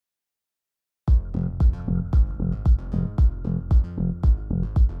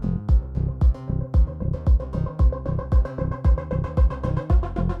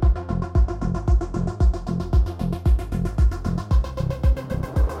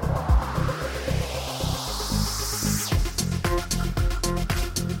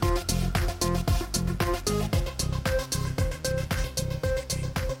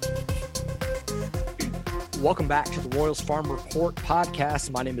Welcome back to the Royals Farm Report podcast.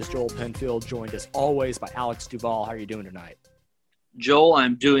 My name is Joel Penfield, joined as always by Alex Duvall. How are you doing tonight? Joel,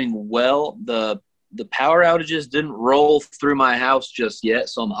 I'm doing well. The power outages didn't roll through my house just yet,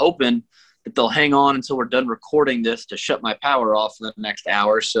 so I'm hoping that they'll hang on until we're done recording this to shut my power off in the next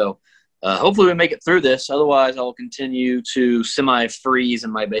hour. So hopefully we make it through this. Otherwise, I will continue to semi-freeze in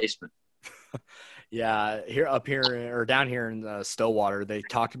my basement. Yeah, down here in Stillwater, they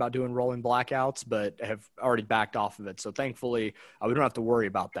talked about doing rolling blackouts, but have already backed off of it. So thankfully, we don't have to worry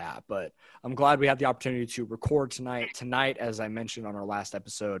about that. But I'm glad we have the opportunity to record tonight. Tonight, as I mentioned on our last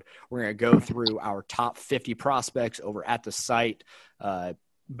episode, we're going to go through our top 50 prospects over at the site.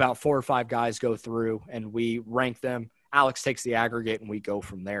 About 4 or 5 guys go through, and we rank them. Alex takes the aggregate, and we go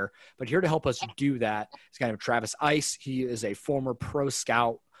from there. But here to help us do that is kind of Travis Ice. He is a former pro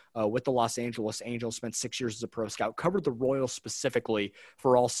scout with the Los Angeles Angels, spent 6 years as a pro scout, covered the Royals specifically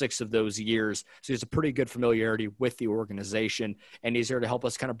for all 6 of those years. So he has a pretty good familiarity with the organization, and he's here to help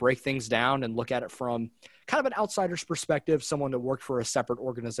us kind of break things down and look at it from kind of an outsider's perspective, someone that worked for a separate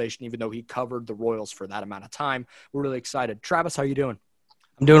organization, even though he covered the Royals for that amount of time. We're really excited. Travis, how are you doing?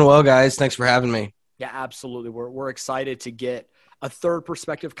 I'm doing well, guys. Thanks for having me. Yeah, absolutely. We're excited to get a third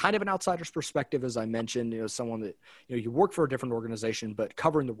perspective, kind of an outsider's perspective, as I mentioned, someone that, you work for a different organization, but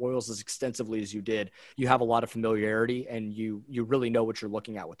covering the Royals as extensively as you did, you have a lot of familiarity and you really know what you're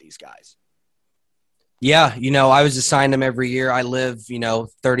looking at with these guys. Yeah. I was assigned them every year. I live,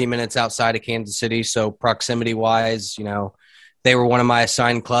 30 minutes outside of Kansas City. So proximity wise, they were one of my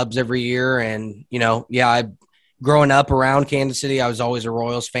assigned clubs every year. And, growing up around Kansas City, I was always a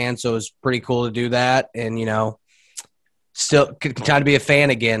Royals fan. So it was pretty cool to do that. And, still kind of be a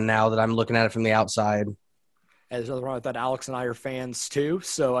fan again now that I'm looking at it from the outside. There's nothing wrong with that. Alex and I are fans too.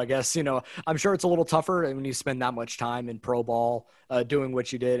 So I guess, I'm sure it's a little tougher when you spend that much time in pro ball doing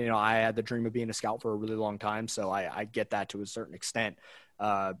what you did. I had the dream of being a scout for a really long time. So I get that to a certain extent.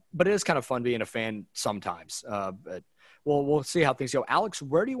 But it is kind of fun being a fan sometimes. But we'll see how things go. Alex,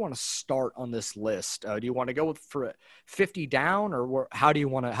 where do you want to start on this list? Do you want to go for 50 down, or how do you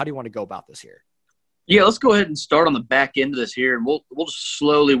want to go about this here? Yeah, let's go ahead and start on the back end of this here, and we'll just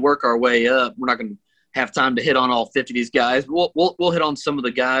slowly work our way up. We're not going to have time to hit on all 50 of these guys. We'll hit on some of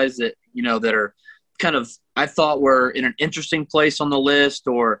the guys that that are kind of, I thought, were in an interesting place on the list,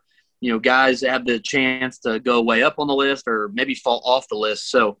 or guys that have the chance to go way up on the list or maybe fall off the list.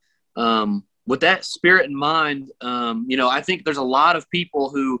 So with that spirit in mind, I think there's a lot of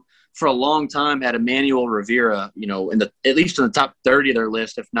people who for a long time had Emmanuel Rivera, at least in the top 30 of their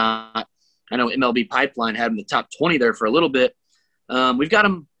list, if not. I know MLB Pipeline had him in the top 20 there for a little bit. We've got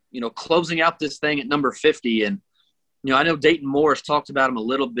him, closing out this thing at number 50. And, I know Dayton Morris talked about him a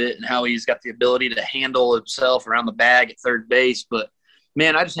little bit and how he's got the ability to handle himself around the bag at third base. But,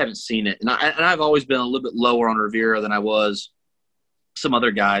 man, I just haven't seen it. And I've always been a little bit lower on Rivera than I was some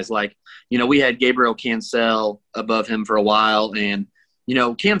other guys. Like, we had Gabriel Cancel above him for a while. And,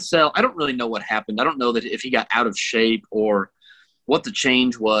 Cancel, I don't really know what happened. I don't know that if he got out of shape or what the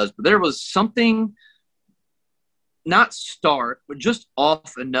change was, but there was something not stark, but just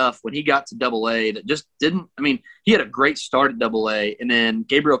off enough when he got to Double-A that just didn't – he had a great start at Double-A, and then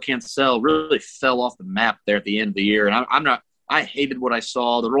Gabriel Cancel really fell off the map there at the end of the year. And I hated what I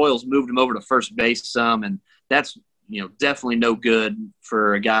saw. The Royals moved him over to first base some, and that's, definitely no good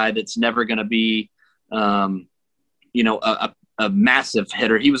for a guy that's never going to be, a massive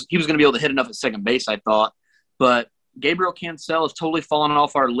hitter. He was going to be able to hit enough at second base, I thought, but Gabriel Cancel has totally fallen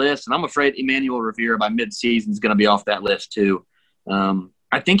off our list, and I'm afraid Emmanuel Rivera by midseason is going to be off that list too.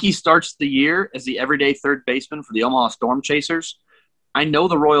 I think he starts the year as the everyday third baseman for the Omaha Storm Chasers. I know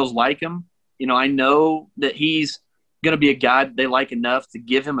the Royals like him. I know that he's going to be a guy that they like enough to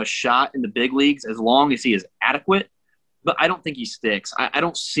give him a shot in the big leagues as long as he is adequate, but I don't think he sticks. I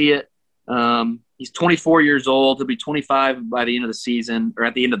don't see it. He's 24 years old. He'll be 25 by the end of the season, or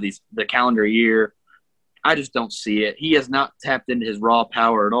at the end of the calendar year. I just don't see it. He has not tapped into his raw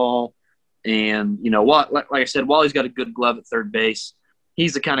power at all. And, like I said, while he's got a good glove at third base,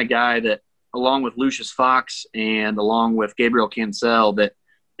 he's the kind of guy that, along with Lucius Fox and along with Gabriel Cancel, that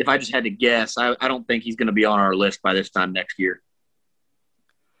if I just had to guess, I don't think he's going to be on our list by this time next year.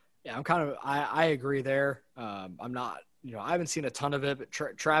 Yeah, I agree there. I'm not, I haven't seen a ton of it, but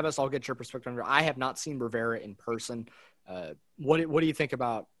Travis, I'll get your perspective. I have not seen Rivera in person. What do you think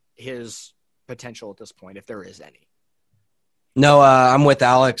about his potential at this point, if there is any? No, I'm with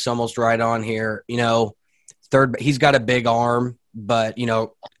Alex almost right on here. He's got a big arm, but,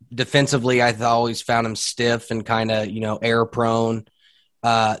 defensively, I've always found him stiff and kind of, error prone.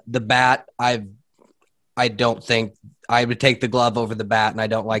 The bat, I don't think I would take the glove over the bat, and I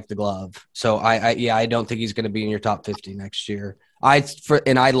don't like the glove. So I don't think he's going to be in your top 50 next year. I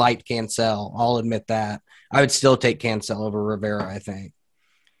liked Cancel. I'll admit that. I would still take Cancel over Rivera, I think.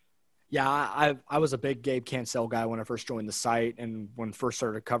 Yeah, I was a big Gabe Cancel guy when I first joined the site and when first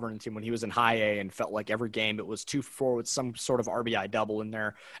started covering the team when he was in high A and felt like every game it was 2 for 4 with some sort of RBI double in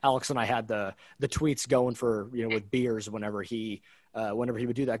there. Alex and I had the tweets going for, with beers whenever he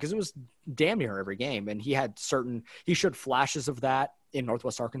would do that because it was damn near every game. And he showed flashes of that in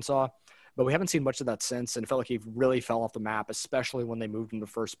Northwest Arkansas, but we haven't seen much of that since. And it felt like he really fell off the map, especially when they moved him to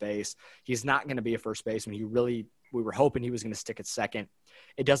first base. He's not going to be a first baseman. We were hoping he was going to stick at second.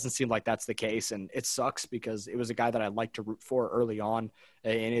 It doesn't seem like that's the case. And it sucks because it was a guy that I'd like to root for early on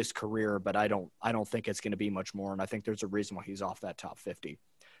in his career, but I don't think it's going to be much more. And I think there's a reason why he's off that top 50.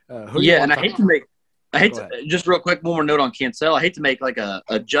 Just real quick, one more note on Cancel. I hate to make like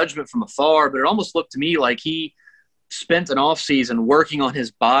a judgment from afar, but it almost looked to me like he spent an off season working on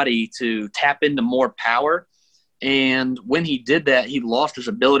his body to tap into more power. And when he did that, he lost his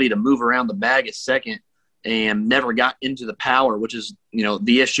ability to move around the bag at second and never got into the power, which is,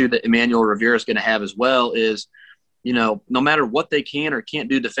 the issue that Emmanuel Rivera is going to have as well is, no matter what they can or can't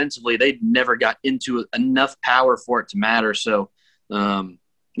do defensively, they never got into enough power for it to matter. So,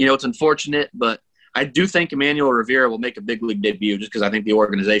 it's unfortunate, but I do think Emmanuel Rivera will make a big league debut just because I think the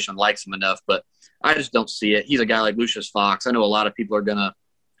organization likes him enough, but I just don't see it. He's a guy like Lucius Fox. I know a lot of people are gonna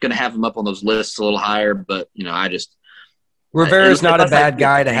have him up on those lists a little higher, but Rivera's not a bad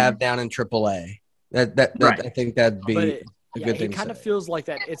guy to have down in AAA. That right. I think that'd be a good thing. It kind of feels like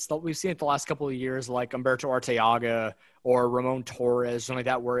that. We've seen it the last couple of years, like Humberto Arteaga or Ramon Torres, something like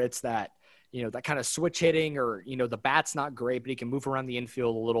that, where it's that that kind of switch hitting or the bat's not great, but he can move around the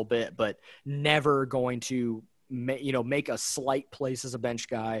infield a little bit, but never going to make a slight place as a bench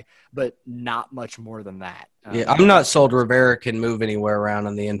guy, but not much more than that. I'm not sold Rivera can move anywhere around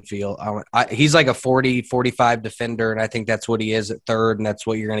on the infield. He's like a 40, 45 defender, and I think that's what he is at third, and that's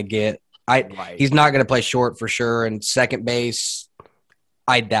what you're going to get. He's not going to play short for sure, and second base,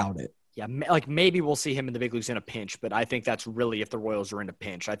 I doubt it. Yeah, like maybe we'll see him in the big leagues in a pinch, but I think that's really if the Royals are in a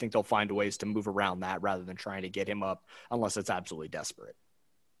pinch. I think they'll find ways to move around that rather than trying to get him up unless it's absolutely desperate.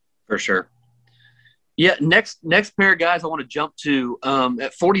 For sure. Yeah, next pair of guys I want to jump to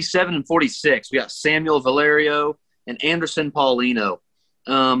at 47 and 46, we got Samuel Valerio and Anderson Paulino.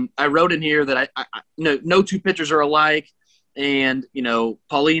 I wrote in here that no two pitchers are alike. And,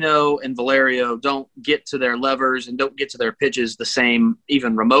 Paulino and Valerio don't get to their levers and don't get to their pitches the same,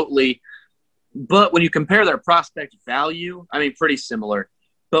 even remotely. But when you compare their prospect value, pretty similar.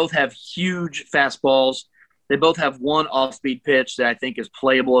 Both have huge fastballs. They both have one off-speed pitch that I think is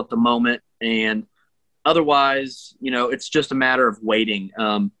playable at the moment. And otherwise, it's just a matter of waiting.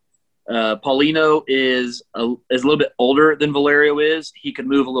 Paulino is a little bit older than Valerio is. He could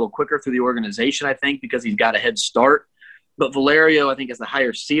move a little quicker through the organization, I think, because he's got a head start. But Valerio, I think, has the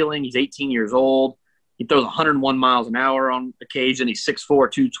higher ceiling. He's 18 years old. He throws 101 miles an hour on occasion. He's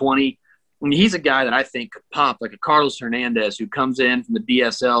 6'4", 220. He's a guy that I think could pop like a Carlos Hernandez who comes in from the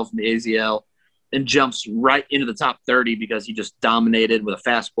DSL, from the AZL, and jumps right into the top 30 because he just dominated with a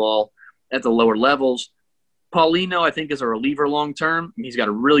fastball at the lower levels. Paulino, I think, is a reliever long-term. He's got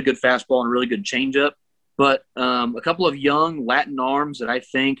a really good fastball and a really good changeup. But a couple of young Latin arms that I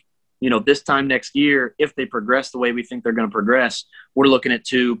think, this time next year, if they progress the way we think they're going to progress, we're looking at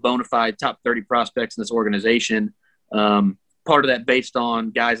 2 bona fide top 30 prospects in this organization. Part of that based on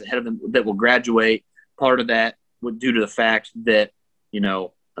guys ahead of them that will graduate. Part of that due to the fact that,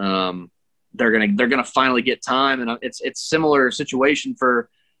 they're going to finally get time. And it's similar situation for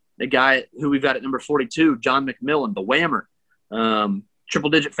the guy who we've got at number 42, John McMillan, the whammer.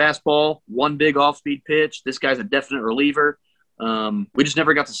 Triple-digit fastball, one big off-speed pitch. This guy's a definite reliever. We just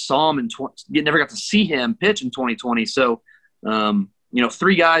never got to never got to see him pitch in 2020. So,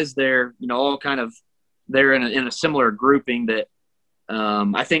 3 guys there, all kind of they're in a similar grouping that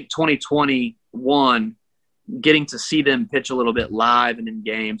I think 2021, getting to see them pitch a little bit live and in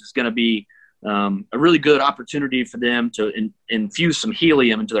games is going to be a really good opportunity for them to infuse some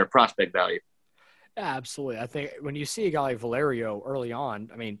helium into their prospect value. Yeah, absolutely. I think when you see a guy like Valerio early on,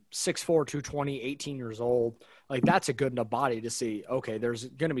 6'4", 220, 18 years old, like that's a good enough body to see, okay, there's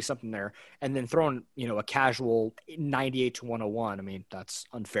going to be something there. And then throwing, a casual 98 to 101, that's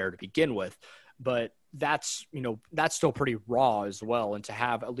unfair to begin with, but that's still pretty raw as well. And to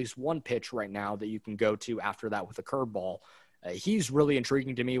have at least one pitch right now that you can go to after that with a curveball, he's really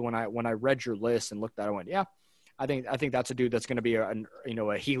intriguing to me. When I read your list and looked at it, I went, yeah, I think that's a dude that's going to be a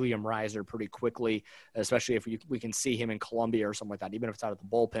helium riser pretty quickly, especially if we can see him in Columbia or something like that. Even if it's out of the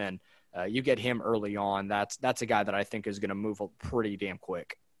bullpen, you get him early on. That's a guy that I think is going to move pretty damn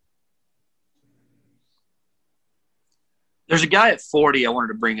quick. There's a guy at 40 I wanted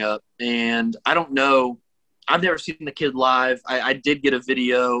to bring up, and I don't know. I've never seen the kid live. I did get a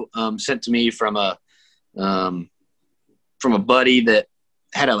video sent to me from a buddy that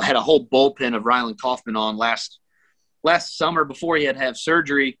had a whole bullpen of Rylan Kaufman on last summer before he had to have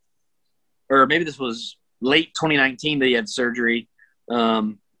surgery, or maybe this was late 2019 that he had surgery.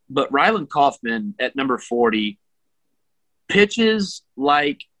 But Rylan Kaufman at number 40 pitches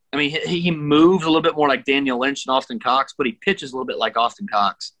like, I mean, he moves a little bit more like Daniel Lynch and Austin Cox, but he pitches a little bit like Austin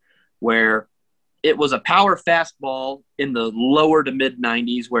Cox, where it was a power fastball in the lower to mid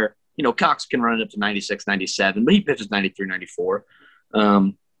 90s where, Cox can run it up to 96, 97, but he pitches 93, 94.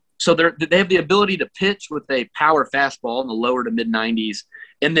 So they have the ability to pitch with a power fastball in the lower to mid 90s,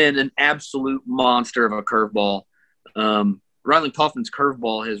 and then an absolute monster of a curveball. Rylan Kaufman's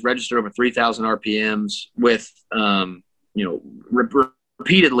curveball has registered over 3,000 RPMs with,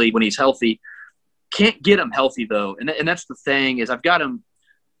 repeatedly when he's healthy. Can't get him healthy though, and that's the thing is I've got him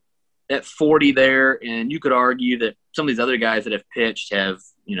at 40 there, and you could argue that some of these other guys that have pitched have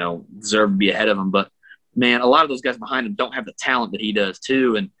deserved to be ahead of him, but man, a lot of those guys behind him don't have the talent that he does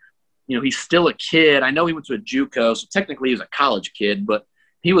too. And he's still a kid. I know he went to a JUCO, so technically he was a college kid, but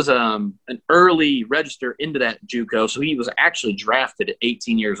he was an early register into that JUCO, so he was actually drafted at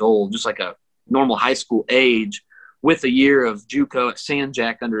 18 years old, just like a normal high school age, with a year of JUCO at San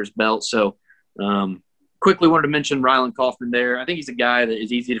Jack under his belt. So quickly wanted to mention Rylan Kaufman there. I think he's a guy that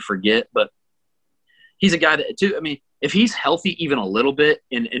is easy to forget, but he's a guy that too. I mean, if he's healthy even a little bit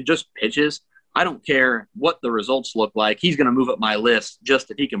and just pitches, I don't care what the results look like. He's going to move up my list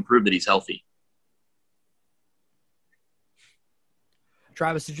just if he can prove that he's healthy.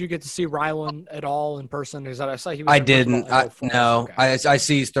 Travis, did you get to see Rylan at all in person? I saw he was. I didn't. No, okay. I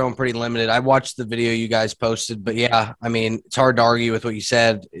see he's throwing pretty limited. I watched the video you guys posted, but yeah, I mean, it's hard to argue with what you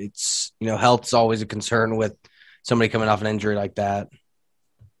said. It's, health's always a concern with somebody coming off an injury like that.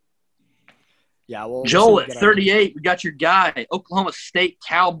 Yeah, well, Joel at 38, we got your guy, Oklahoma State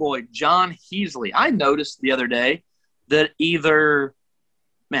Cowboy John Heasley. I noticed the other day that I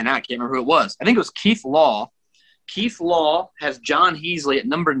can't remember who it was. I think it was Keith Law. Keith Law has John Heasley at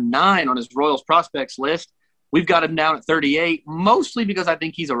number 9 on his Royals prospects list. We've got him down at 38, mostly because I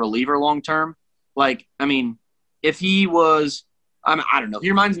think he's a reliever long-term. If he was, I don't know. He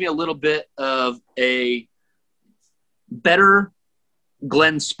reminds me a little bit of a better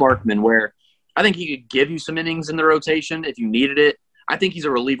Glenn Sparkman, where I think he could give you some innings in the rotation if you needed it. I think he's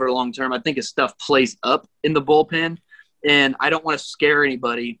a reliever long-term. I think his stuff plays up in the bullpen, and I don't want to scare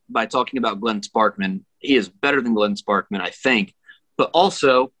anybody by talking about Glenn Sparkman. He is better than Glenn Sparkman, I think. But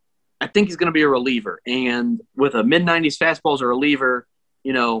also, I think he's going to be a reliever. And with a mid-90s fastball as a reliever,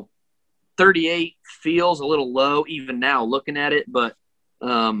 38 feels a little low even now looking at it. But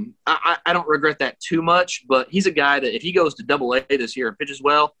I don't regret that too much. But he's a guy that if he goes to Double-A this year and pitches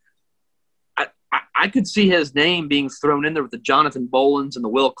well, I could see his name being thrown in there with the Jonathan Bolins and the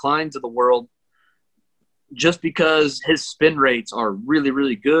Will Kleins of the world just because his spin rates are really,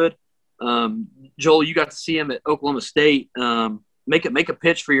 really good. Joel, you got to see him at Oklahoma State. Make a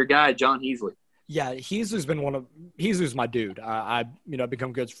pitch for your guy, John Heasley. Yeah, Heasley's my dude. I've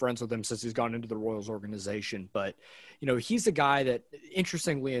become good friends with him since he's gone into the Royals organization. But, he's a guy that,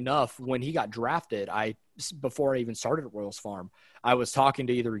 interestingly enough, when he got drafted, before I even started at Royals Farm, I was talking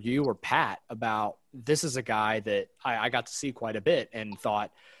to either you or Pat about this is a guy that I got to see quite a bit and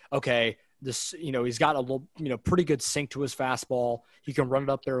thought, okay, this, he's got a little, pretty good sink to his fastball. He can run it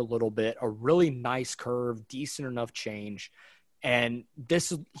up there a little bit, a really nice curve, decent enough change. And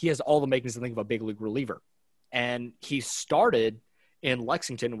he has all the makings to think of a big league reliever. And he started in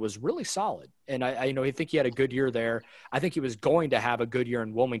Lexington, was really solid. And I think he had a good year there. I think he was going to have a good year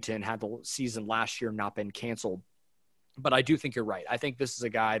in Wilmington had the season last year not been canceled. But I do think you're right. I think this is a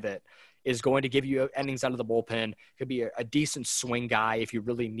guy that is going to give you innings out of the bullpen, could be a decent swing guy if you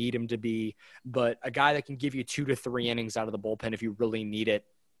really need him to be, but a guy that can give you 2 to 3 innings out of the bullpen if you really need it.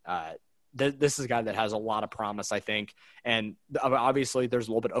 This is a guy that has a lot of promise, I think. And obviously there's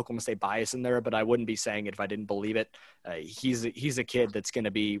a little bit of Oklahoma State bias in there, but I wouldn't be saying it if I didn't believe it. He's a kid that's going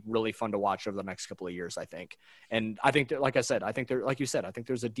to be really fun to watch over the next couple of years, I think. And I think that, like I said, I think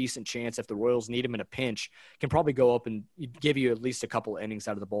there's a decent chance if the Royals need him in a pinch, can probably go up and give you at least a couple of innings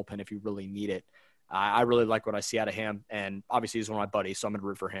out of the bullpen if you really need it. I really like what I see out of him. And obviously he's one of my buddies, so I'm going to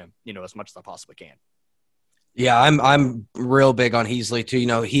root for him, as much as I possibly can. Yeah, I'm real big on Heasley too.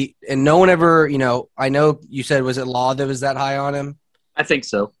 No one ever, I know you said, was it Law that was that high on him? I think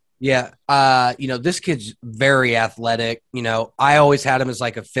so. Yeah. This kid's very athletic. I always had him as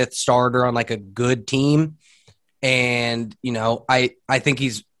like a fifth starter on like a good team. And, I think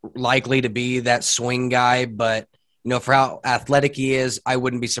he's likely to be that swing guy, but for how athletic he is, I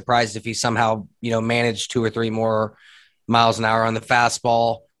wouldn't be surprised if he somehow, managed 2 or 3 more miles an hour on the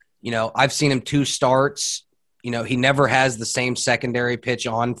fastball. I've seen him 2 starts. He never has the same secondary pitch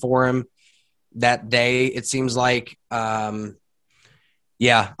on for him that day. It seems like,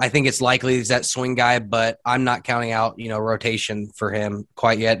 yeah, I think it's likely he's that swing guy, but I'm not counting out, rotation for him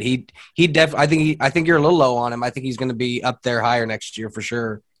quite yet. I think you're a little low on him. I think he's going to be up there higher next year for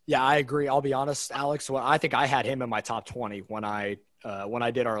sure. Yeah, I agree. I'll be honest, Alex. Well, I think I had him in my top 20 when I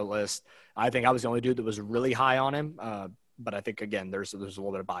did our list. I think I was the only dude that was really high on him. But I think, again, there's a little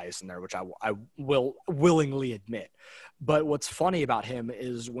bit of bias in there, which I will willingly admit. But what's funny about him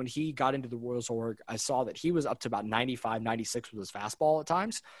is when he got into the Royals org, I saw that he was up to about 95, 96 with his fastball at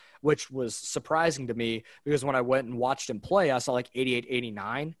times, which was surprising to me because when I went and watched him play, I saw like 88,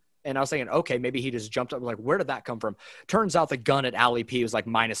 89. And I was thinking, okay, maybe he just jumped up. Like, where did that come from? Turns out the gun at Alley P was like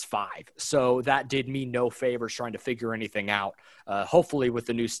 -5. So that did me no favors trying to figure anything out. Hopefully with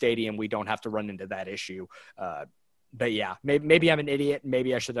the new stadium, we don't have to run into that issue. But yeah, maybe I'm an idiot.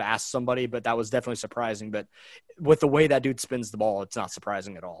 Maybe I should have asked somebody, but that was definitely surprising. But with the way that dude spins the ball, it's not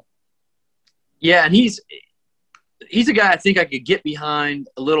surprising at all. Yeah, and he's a guy I think I could get behind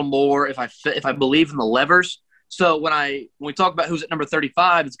a little more if I believe in the levers. So when we talk about who's at number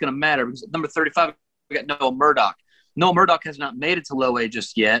 35, it's going to matter because at number 35 we got Noah Murdock. Noah Murdock has not made it to low A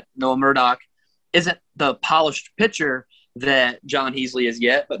just yet. Noah Murdock isn't the polished pitcher that John Heasley is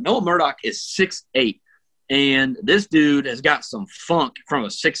yet, but Noah Murdock is 6'8". And this dude has got some funk from a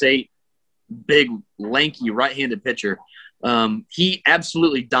 6'8", big, lanky, right-handed pitcher. He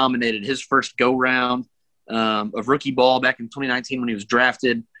absolutely dominated his first go-round of rookie ball back in 2019 when he was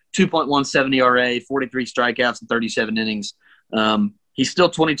drafted. 2.17 ERA, 43 strikeouts, and 37 innings. He's still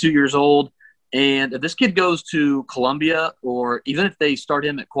 22 years old. And if this kid goes to Columbia or even if they start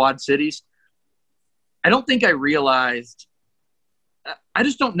him at Quad Cities, I don't think I realized – I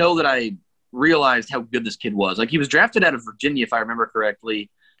just don't know that I – realized how good this kid was. Like, he was drafted out of Virginia, if I remember correctly,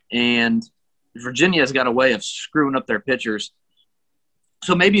 and Virginia's got a way of screwing up their pitchers.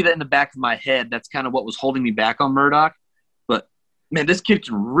 So maybe that in the back of my head, that's kind of what was holding me back on Murdock. But man, this kid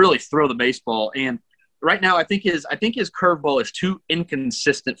can really throw the baseball. And right now, I think his curveball is too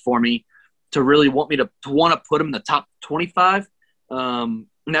inconsistent for me to really want me to want to put him in the top 25. And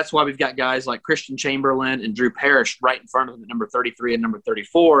that's why we've got guys like Christian Chamberlain and Drew Parrish right in front of him at number 33 and number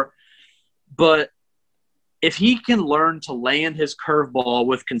 34. But if he can learn to land his curveball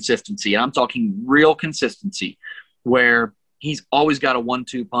with consistency, and I'm talking real consistency, where he's always got a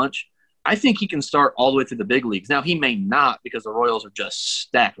 1-2 punch, I think he can start all the way through the big leagues. Now, he may not because the Royals are just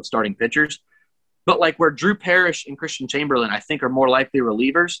stacked with starting pitchers. But like where Drew Parrish and Christian Chamberlain, I think, are more likely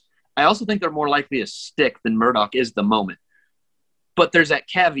relievers, I also think they're more likely to stick than Murdock is at the moment. But there's that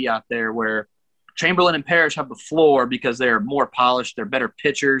caveat there where Chamberlain and Parrish have the floor because they're more polished, they're better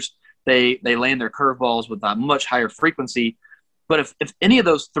pitchers. They land their curveballs with a much higher frequency. But if any of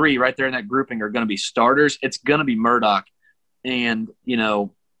those three right there in that grouping are going to be starters, it's going to be Murdock. And,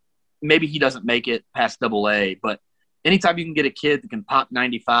 maybe he doesn't make it past Double-A. But anytime you can get a kid that can pop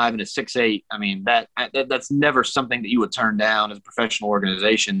 95 and a 6'8", I mean, that's never something that you would turn down as a professional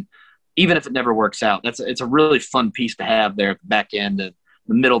organization, even if it never works out. It's a really fun piece to have there at the back end of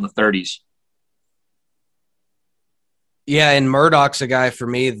the middle of the 30s. Yeah, and Murdock's a guy for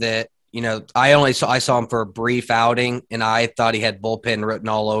me that, I saw him for a brief outing, and I thought he had bullpen written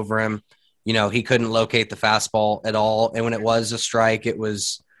all over him. He couldn't locate the fastball at all, and when it was a strike, it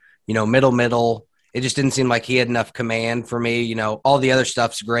was, middle. It just didn't seem like he had enough command for me. All the other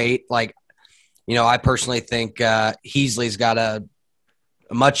stuff's great. Like, I personally think Heasley's got a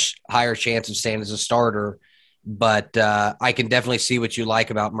much higher chance of staying as a starter, but I can definitely see what you like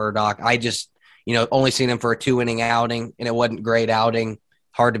about Murdock. I just only seen him for a 2-inning outing, and it wasn't a great outing.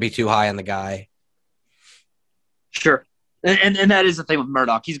 Hard to be too high on the guy. Sure. And that is the thing with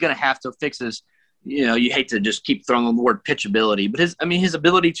Murdock. He's going to have to fix his, you hate to just keep throwing on the word pitchability, but his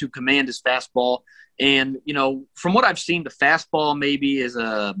ability to command his fastball. And, from what I've seen, the fastball maybe is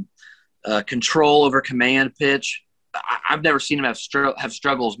a control over command pitch. I've never seen him have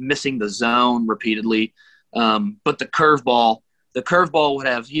struggles missing the zone repeatedly. But the curveball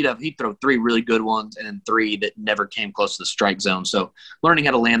he'd throw 3 really good ones and then 3 that never came close to the strike zone. So learning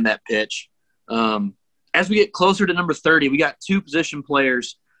how to land that pitch. As we get closer to number 30, we got 2 position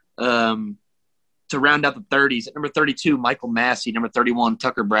players to round out the 30s. At number 32, Michael Massey. Number 31,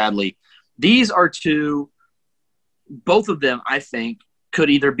 Tucker Bradley. These are two, both of them, I think, could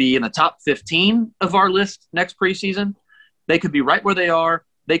either be in the top 15 of our list next preseason. They could be right where they are.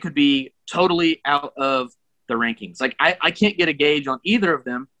 They could be totally out of the rankings. Like, I can't get a gauge on either of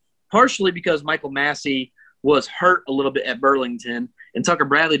them, partially because Michael Massey was hurt a little bit at Burlington, and Tucker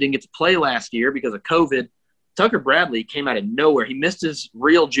Bradley didn't get to play last year because of COVID. Tucker Bradley came out of nowhere. He missed his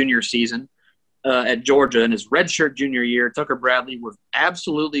real junior season at Georgia. In his redshirt junior year, Tucker Bradley was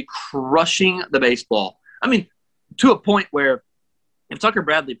absolutely crushing the baseball. I mean, to a point where if Tucker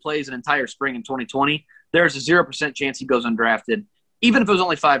Bradley plays an entire spring in 2020, there's a 0% chance he goes undrafted, even if it was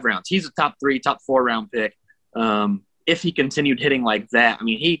only 5 rounds. He's a top 3, top 4 round pick. If he continued hitting like that,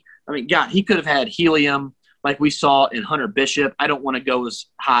 he could have had helium like we saw in Hunter Bishop. I don't want to go as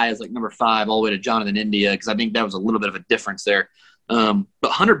high as like number 5 all the way to Jonathan India because I think that was a little bit of a difference there. But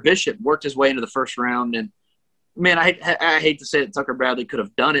Hunter Bishop worked his way into the first round, and man, I hate to say that Tucker Bradley could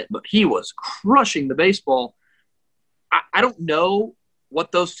have done it, but he was crushing the baseball. I don't know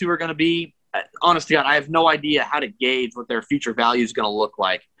what those two are going to be. Honest to God, I have no idea how to gauge what their future value is going to look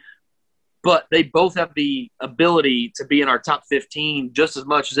like. But they both have the ability to be in our top 15 just as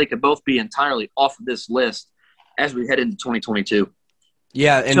much as they could both be entirely off of this list as we head into 2022.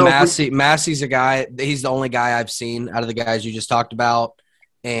 Yeah, and so Massey's a guy – he's the only guy I've seen out of the guys you just talked about,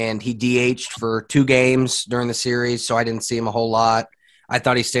 and he DH'd for 2 games during the series, so I didn't see him a whole lot. I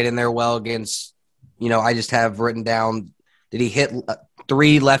thought he stayed in there well against – I just have written down – did he hit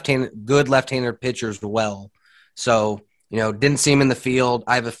 3 good left-handed pitchers well? So – didn't see him in the field.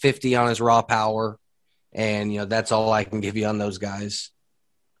 I have a 50 on his raw power, and, that's all I can give you on those guys.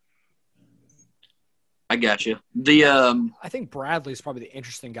 I got you. I think Bradley's probably the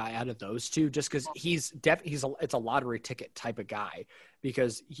interesting guy out of those two, just because it's a lottery ticket type of guy,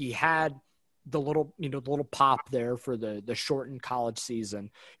 because he had the little pop there for the shortened college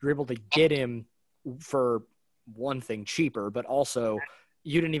season. You're able to get him for one thing cheaper, but also –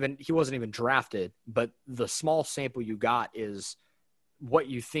 he wasn't even drafted, but the small sample you got is what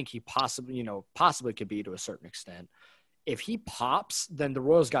you think he possibly could be to a certain extent. If he pops, then the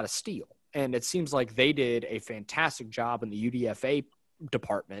Royals got to steal. And it seems like they did a fantastic job in the UDFA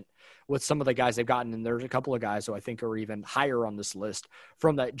department with some of the guys they've gotten. And there's a couple of guys who I think are even higher on this list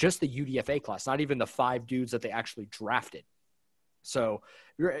from just the UDFA class, not even the 5 dudes that they actually drafted. So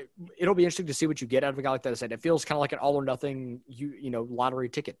it'll be interesting to see what you get out of a guy like that. I said, it feels kind of like an all or nothing, lottery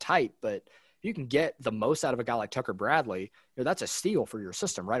ticket type, but if you can get the most out of a guy like Tucker Bradley, that's a steal for your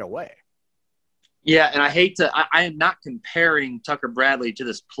system right away. Yeah. And I am not comparing Tucker Bradley to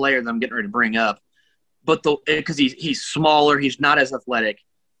this player that I'm getting ready to bring up, but because he's smaller, he's not as athletic,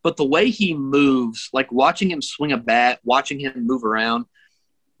 but the way he moves, like watching him swing a bat, watching him move around,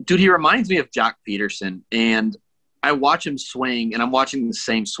 dude, he reminds me of Jock Peterson. And I watch him swing, and I'm watching the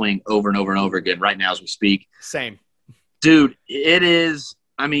same swing over and over and over again right now as we speak. Same. Dude, it is –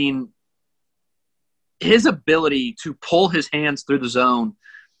 his ability to pull his hands through the zone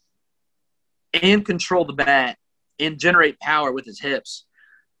and control the bat and generate power with his hips,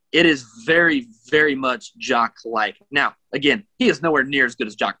 it is very, very much Jock-like. Now, again, he is nowhere near as good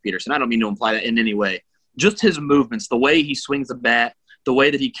as Jock Peterson. I don't mean to imply that in any way. Just his movements, the way he swings the bat, the way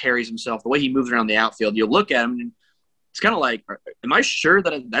that he carries himself, the way he moves around the outfield, you look at him and it's kind of like, am I sure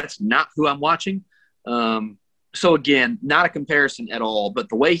that that's not who I'm watching? So, again, not a comparison at all. But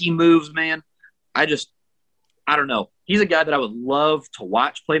the way he moves, man, I don't know. He's a guy that I would love to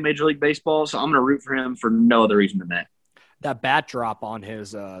watch play Major League Baseball, so I'm going to root for him for no other reason than that. That bat drop on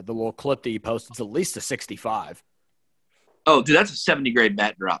his the little clip that he posted is at least a 65. Oh, dude, that's a 70-grade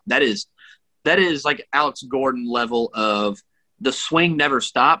bat drop. That is like Alex Gordon level of the swing never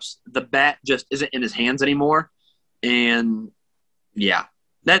stops. The bat just isn't in his hands anymore. And yeah,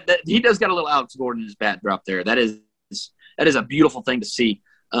 that he does got a little Alex Gordon in his bat drop there. That is a beautiful thing to see.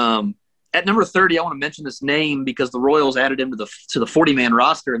 At number 30, I want to mention this name because the Royals added him to the 40-man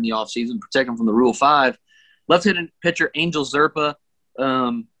roster in the offseason, protect him from the Rule 5. Left-handed pitcher Angel Zerpa.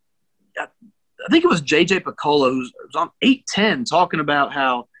 I think it was J.J. Picola who's on 810 talking about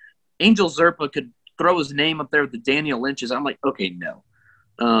how Angel Zerpa could throw his name up there with the Daniel Lynch's. I'm like, okay, no.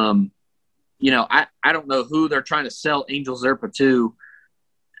 I don't know who they're trying to sell Angel Zerpa to.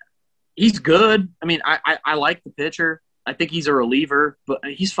 He's good. I mean, I like the pitcher. I think he's a reliever, but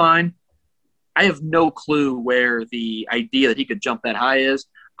he's fine. I have no clue where the idea that he could jump that high is.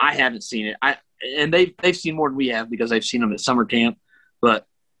 I haven't seen it. And they've seen more than we have because they've seen him at summer camp. But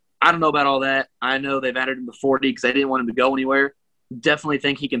I don't know about all that. I know they've added him to 40 because they didn't want him to go anywhere. Definitely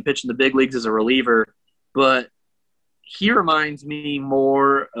think he can pitch in the big leagues as a reliever. But he reminds me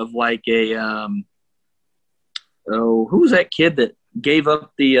more of like a Oh, who was that kid that gave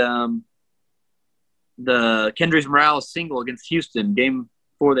up the Kendrys Morales single against Houston game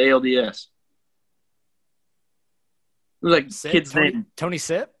for the ALDS? It was like Sip, kid's name. Tony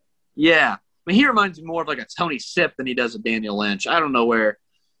Sip? Yeah. I mean, he reminds me more of like a Tony Sip than he does a Daniel Lynch. I don't know where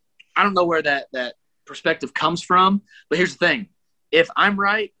that perspective comes from. But here's the thing. If I'm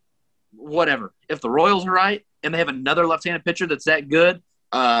right, whatever. If the Royals are right and they have another left-handed pitcher that's that good,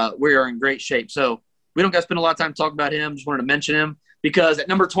 we are in great shape. So we don't got to spend a lot of time talking about him. Just wanted to mention him because at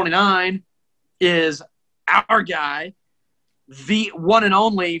number 29 is our guy, the one and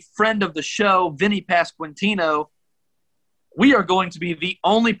only friend of the show, Vinny Pasquantino. We are going to be the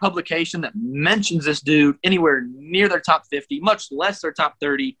only publication that mentions this dude anywhere near their top 50, much less their top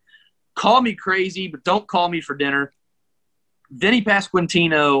 30. Call me crazy, but don't call me for dinner. Vinny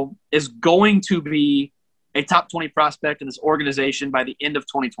Pasquantino is going to be a top 20 prospect in this organization by the end of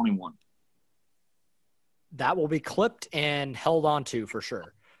 2021. That will be clipped and held on to for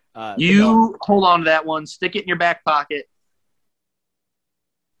sure. Hold on to that one. Stick it in your back pocket.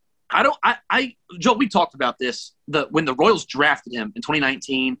 Joe, we talked about this when the Royals drafted him in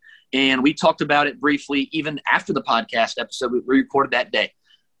 2019, and we talked about it briefly even after the podcast episode we recorded that day.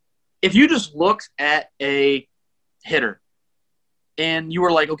 If you just looked at a hitter and you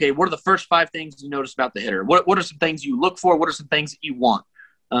were like, okay, what are the first 5 things you notice about the hitter? What are some things you look for? What are some things that you want?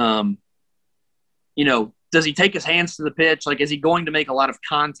 Does he take his hands to the pitch? Like, is he going to make a lot of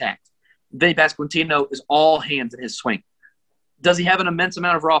contact? Vinny Pasquantino is all hands in his swing. Does he have an immense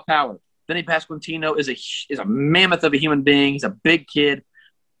amount of raw power? Vinny Pasquantino is a mammoth of a human being. He's a big kid.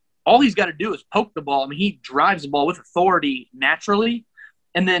 All he's got to do is poke the ball. I mean, he drives the ball with authority naturally.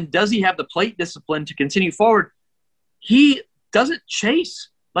 And then does he have the plate discipline to continue forward? He doesn't chase.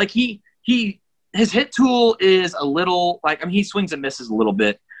 Like his hit tool is a little he swings and misses a little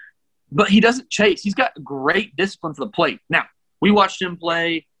bit, but he doesn't chase. He's got great discipline for the plate. Now, we watched him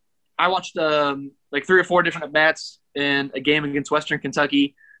play. I watched 3 or 4 different at-bats in a game against Western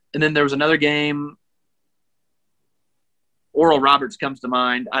Kentucky. And then there was another game. Oral Roberts comes to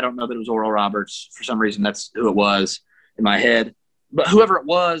mind. I don't know that it was Oral Roberts. For some reason, that's who it was in my head. But whoever it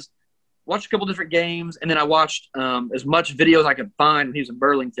was, watched a couple different games, and then I watched as much video as I could find when he was in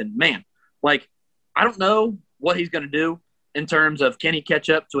Burlington. Man, I don't know what he's going to do in terms of can he catch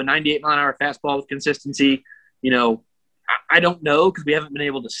up to a 98-mile-an-hour fastball with consistency. I don't know because we haven't been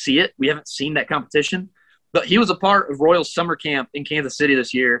able to see it. We haven't seen that competition. But he was a part of Royals summer camp in Kansas City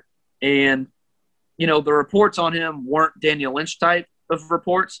this year. And, the reports on him weren't Daniel Lynch type of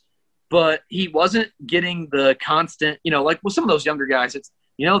reports, but he wasn't getting the constant, like with some of those younger guys, it's,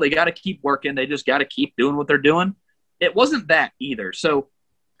 they got to keep working. They just got to keep doing what they're doing. It wasn't that either. So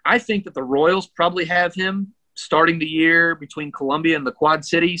I think that the Royals probably have him starting the year between Columbia and the Quad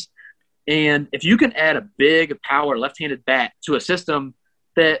Cities. And if you can add a big power left-handed bat to a system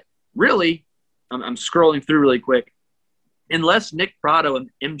that really – I'm scrolling through really quick. Unless Nick Prado and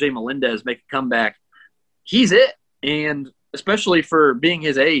MJ Melendez make a comeback, he's it. And especially for being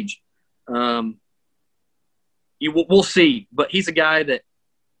his age, we'll see. But he's a guy that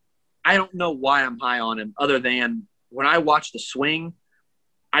I don't know why I'm high on him other than when I watch the swing,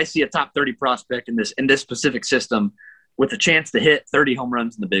 I see a top 30 prospect in this specific system with a chance to hit 30 home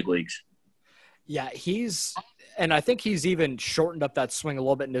runs in the big leagues. Yeah, and I think he's even shortened up that swing a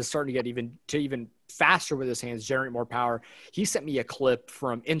little bit and is starting to get even faster with his hands, generate more power. He sent me a clip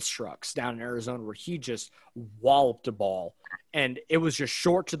from Instructs down in Arizona where he just walloped a ball, and it was just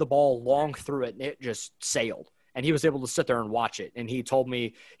short to the ball, long through it, and it just sailed. And he was able to sit there and watch it. And he told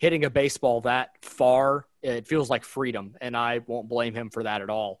me hitting a baseball that far, it feels like freedom, and I won't blame him for that at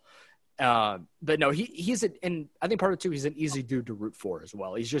all. But no, and I think part of it too, he's an easy dude to root for as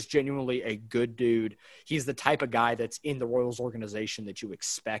well. He's just genuinely a good dude. He's the type of guy that's in the Royals organization that you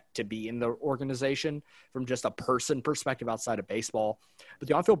expect to be in the organization from just a person perspective outside of baseball. But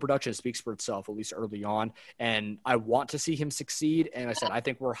the on-field production speaks for itself, at least early on. And I want to see him succeed. And I said, I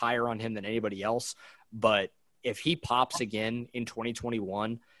think we're higher on him than anybody else. But if he pops again in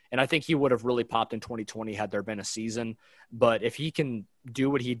 2021, and I think he would have really popped in 2020 had there been a season. But if he can do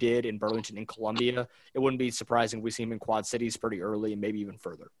what he did in Burlington and Columbia, it wouldn't be surprising we see him in Quad Cities pretty early and maybe even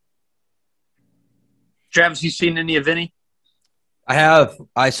further. Travis, you seen any of Vinny? I have.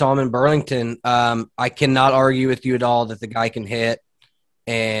 I saw him in Burlington. I cannot argue with you at all that the guy can hit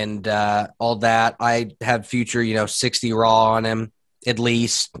and all that. I have future, 60 raw on him at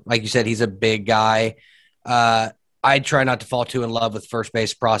least. Like you said, he's a big guy. I try not to fall too in love with first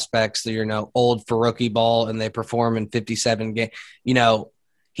base prospects that are, old for rookie ball and they perform in 57 games.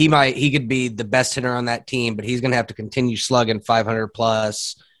 He could be the best hitter on that team, but he's going to have to continue slugging 500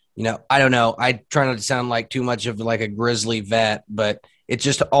 plus, I don't know. I try not to sound like too much of like a Grizzly vet, but it's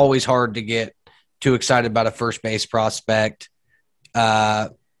just always hard to get too excited about a first base prospect.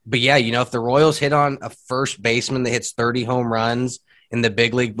 But yeah, if the Royals hit on a first baseman that hits 30 home runs in the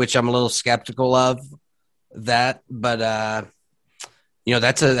big league, which I'm a little skeptical of that, but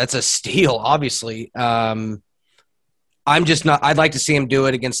that's a steal, obviously. I'm just not. I'd like to see him do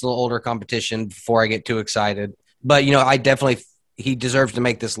it against a little older competition before I get too excited. But I definitely he deserves to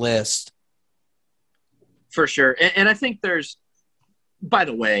make this list for sure. And I think there's, by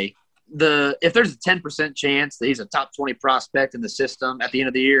the way, if there's a 10% chance that he's a top 20 prospect in the system at the end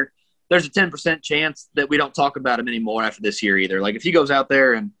of the year, there's a 10% chance that we don't talk about him anymore after this year either. Like if he goes out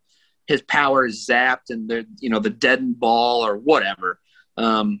there and his power is zapped and the deadened ball or whatever,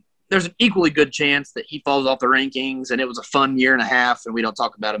 there's an equally good chance that he falls off the rankings and it was a fun year and a half and we don't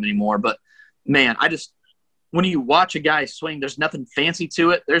talk about him anymore. But man, when you watch a guy swing, there's nothing fancy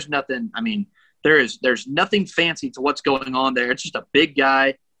to it. There's nothing, there's nothing fancy to what's going on there. It's just a big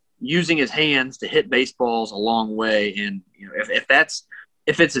guy using his hands to hit baseballs a long way. And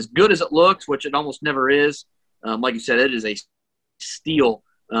if it's as good as it looks, which it almost never is, like you said, it is a steal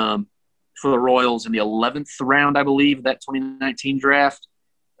for the Royals in the 11th round, I believe, of that 2019 draft.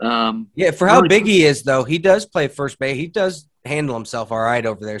 For how big he is, though, he does play first base. He does handle himself all right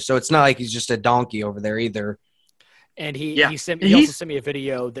over there. So it's not like he's just a donkey over there either. And he also sent me a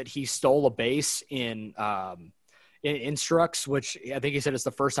video that he stole a base in Instructs, which I think he said it's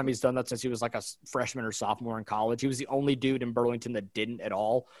the first time he's done that since he was like a freshman or sophomore in college. He was the only dude in Burlington that didn't at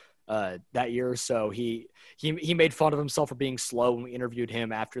all that year. So he made fun of himself for being slow when we interviewed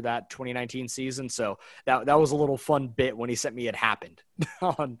him after that 2019 season. So that was a little fun bit when he sent me it happened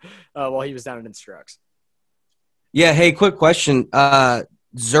on while he was down at Instructs. Yeah. Hey, quick question.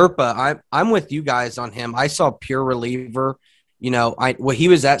 Zerpa, I'm with you guys on him. I saw pure reliever. He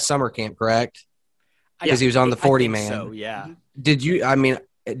was at summer camp, correct? Because he was on the 40 man. So, yeah. Do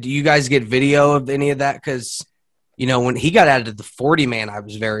you guys get video of any of that? Because, when he got added to the 40 man, I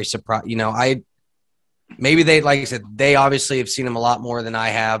was very surprised. Maybe they, like I said, they obviously have seen him a lot more than I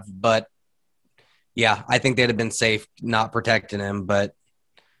have. But, yeah, I think they'd have been safe not protecting him. But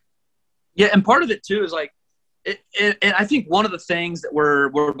yeah, and part of it, too, is like, I think one of the things that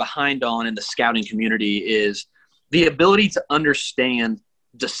we're behind on in the scouting community is the ability to understand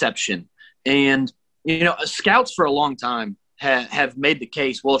deception. And scouts for a long time have made the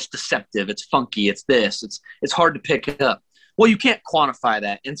case, well, it's deceptive, it's funky, it's this, it's hard to pick it up. Well, you can't quantify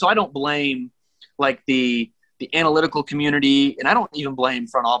that. And so I don't blame like the analytical community, and I don't even blame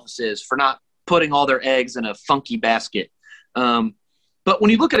front offices for not putting all their eggs in a funky basket. But when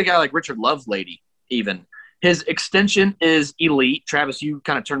you look at a guy like Richard Lovelady, even, his extension is elite. Travis, you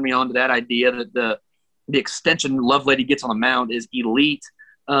kind of turned me on to that idea that the extension Lovelady gets on the mound is elite.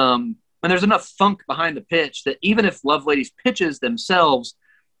 And there's enough funk behind the pitch that even if Lovelady's pitches themselves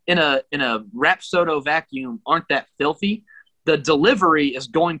in a Rapsodo vacuum aren't that filthy, the delivery is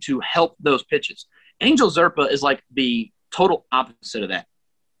going to help those pitches. Angel Zerpa is like the total opposite of that.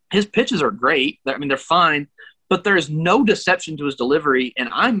 His pitches are great. They're fine, but there is no deception to his delivery. And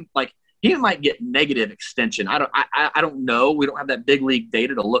I'm like, he might get negative extension. I don't know. We don't have that big league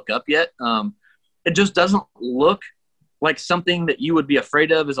data to look up yet. It just doesn't look like something that you would be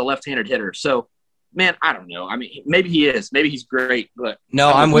afraid of as a left-handed hitter. So, man, I don't know. Maybe he is. Maybe he's great. But no,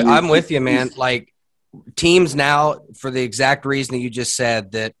 I'm with you, man. Like teams now, for the exact reason that you just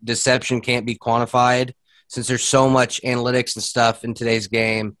said, that deception can't be quantified, since there's so much analytics and stuff in today's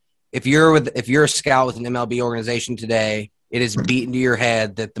game. If you're a scout with an MLB organization today, it is beaten to your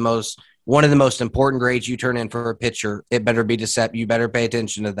head that one of the most important grades you turn in for a pitcher, it better be deceptive. You better pay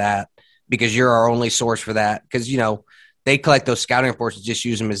attention to that because you're our only source for that. Because they collect those scouting reports and just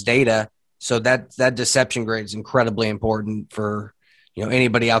use them as data. So that deception grade is incredibly important for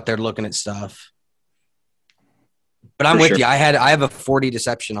anybody out there looking at stuff. But I'm with you. I have a 40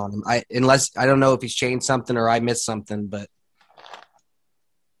 deception on him. Unless I don't know if he's changed something or I missed something, but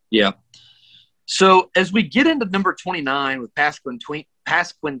yeah. So as we get into number 29 with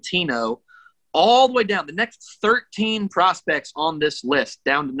Pasquantino, all the way down, the next 13 prospects on this list,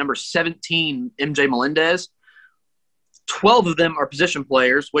 down to number 17, MJ Melendez. 12 of them are position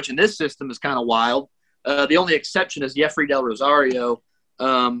players, which in this system is kind of wild. The only exception is Jeffrey Del Rosario.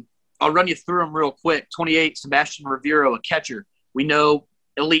 I'll run you through them real quick. 28, Sebastian Rivero, a catcher. We know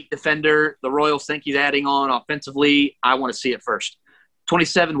elite defender. The Royals think he's adding on offensively. I want to see it first.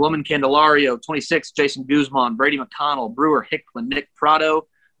 27, Wilman Candelario. 26, Jason Guzman, Brady McConnell, Brewer Hicklin, Nick Prado,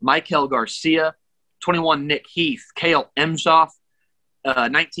 Michael Garcia. 21, Nick Heath, Cale Emshoff.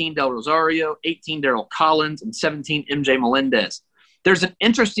 19, Del Rosario, 18, Darryl Collins, and 17, MJ Melendez. There's an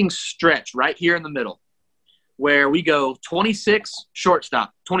interesting stretch right here in the middle where we go 26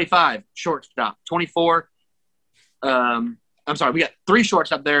 shortstop, 25 shortstop, 24. I'm sorry, we got 3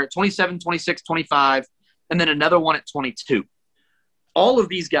 shortstop there, 27, 26, 25, and then another one at 22. All of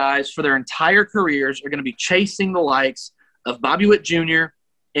these guys for their entire careers are going to be chasing the likes of Bobby Witt Jr.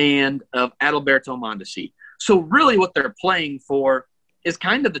 and of Adalberto Mondesi. So really what they're playing for is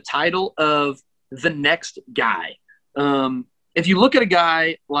kind of the title of the next guy. If you look at a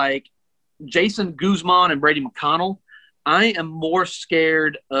guy like Jason Guzman and Brady McConnell, I am more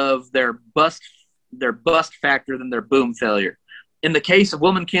scared of their bust factor than their boom failure. In the case of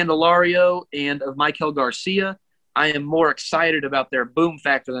Wilman Candelario and of Michael Garcia, I am more excited about their boom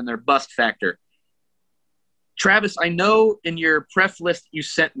factor than their bust factor. Travis, I know in your pref list you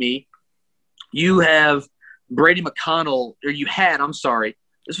sent me, you have Brady McConnell, or you had, I'm sorry,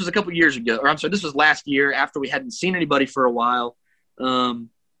 this was a couple years ago, or I'm sorry, this was last year after we hadn't seen anybody for a while.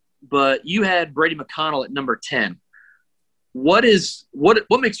 But you had Brady McConnell at number 10. What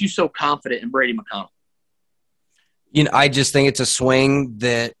makes you so confident in Brady McConnell? I just think it's a swing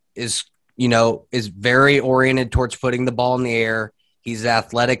that is very oriented towards putting the ball in the air. He's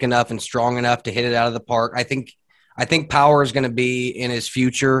athletic enough and strong enough to hit it out of the park. I think power is going to be in his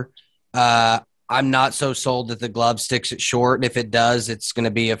future. I'm not so sold that the glove sticks it short. And if it does, it's going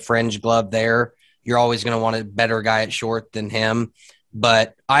to be a fringe glove there. You're always going to want a better guy at short than him.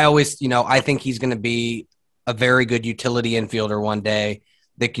 But I always, I think he's going to be a very good utility infielder one day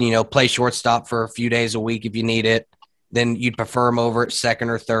that can, play shortstop for a few days a week if you need it. Then you'd prefer him over at second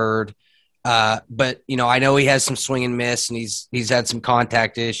or third. But, I know he has some swing and miss and he's had some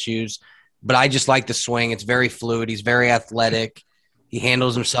contact issues, but I just like the swing. It's very fluid. He's very athletic. He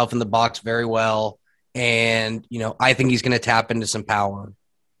handles himself in the box very well. And, I think he's going to tap into some power.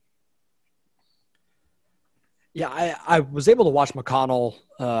 Yeah, I was able to watch McConnell.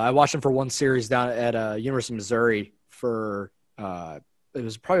 I watched him for one series down at University of Missouri for it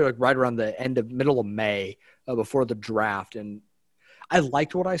was probably right around the middle of May before the draft. And I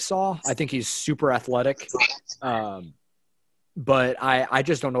liked what I saw. I think he's super athletic. But I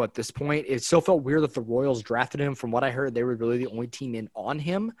just don't know at this point. It still felt weird that the Royals drafted him. From what I heard, they were really the only team in on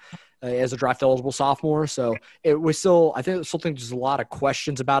him as a draft-eligible sophomore. So it was still – I still think there's a lot of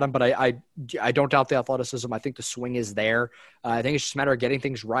questions about him, but I don't doubt the athleticism. I think the swing is there. I think it's just a matter of getting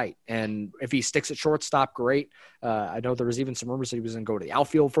things right. And if he sticks at shortstop, great. I know there was even some rumors that he was going to go to the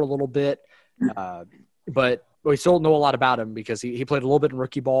outfield for a little bit. But we still know a lot about him because he played a little bit in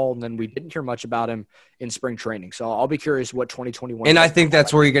rookie ball, and then we didn't hear much about him in spring training. So I'll be curious what 2021. And I think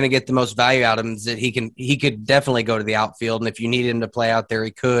that's where you're going to get the most value out of him, is that he could definitely go to the outfield, and if you need him to play out there, he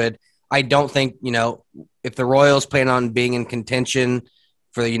could. I don't think, if the Royals plan on being in contention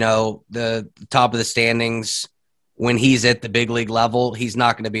for, the top of the standings when he's at the big league level, he's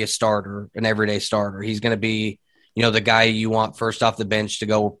not going to be a starter, an everyday starter. He's going to be, the guy you want first off the bench to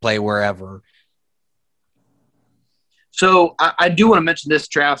go play wherever. So I do want to mention this,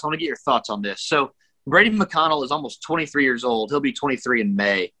 Travis. I want to get your thoughts on this. So Brady McConnell is almost 23 years old. He'll be 23 in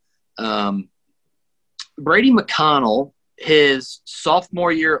May. Brady McConnell, his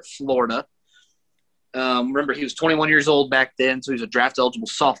sophomore year at Florida, remember he was 21 years old back then, so he was a draft-eligible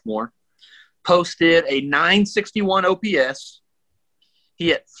sophomore, posted a 961 OPS. He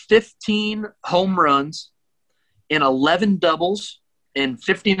hit 15 home runs in 11 doubles in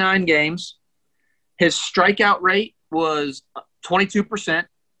 59 games. His strikeout rate was 22%.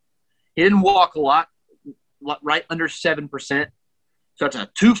 He didn't walk a lot, right under 7%. So it's a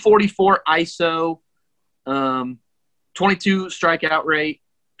 244 ISO, 22 strikeout rate,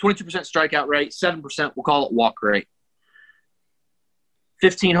 22% strikeout rate, 7%, we'll call it walk rate.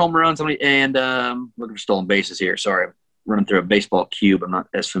 15 home runs, and looking for stolen bases here. Sorry, I'm running through a baseball cube. I'm not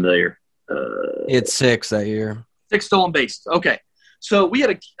as familiar. It's 6 that year. 6 stolen bases. Okay. So we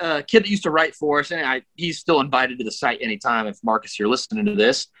had a kid that used to write for us, and he's still invited to the site anytime if Marcus, you're listening to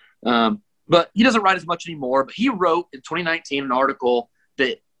this. But he doesn't write as much anymore. But he wrote in 2019 an article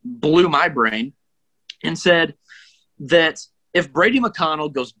that blew my brain and said that if Brady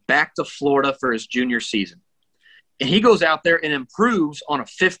McConnell goes back to Florida for his junior season, and he goes out there and improves on a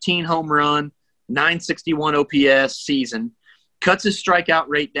 15 home run, 961 OPS season, cuts his strikeout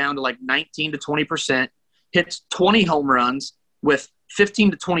rate down to like 19 to 20%, hits 20 home runs with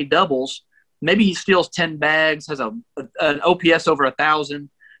 15 to 20 doubles, maybe he steals 10 bags, has an OPS over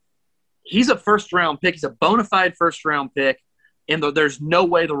 1,000. He's a first-round pick. He's a bona fide first-round pick, and there's no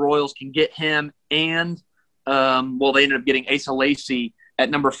way the Royals can get him and, they ended up getting Asa Lacy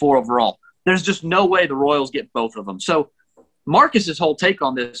at number 4 overall. There's just no way the Royals get both of them. So Marcus's whole take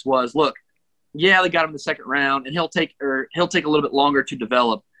on this was, look, Yeah, they got him in the second round, and he'll take a little bit longer to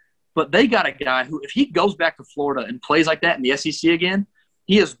develop. But they got a guy who, if he goes back to Florida and plays like that in the SEC again,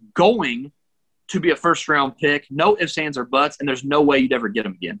 he is going to be a first-round pick. No ifs, ands, or buts, and there's no way you'd ever get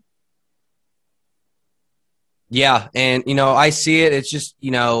him again. Yeah, and, I see it. It's just,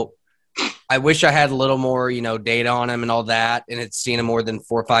 I wish I had a little more, data on him and all that, and had seen him more than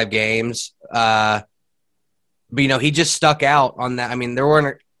 4 or 5 games. But, he just stuck out on that. I mean, there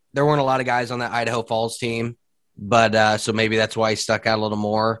weren't a lot of guys on that Idaho Falls team, but so maybe that's why he stuck out a little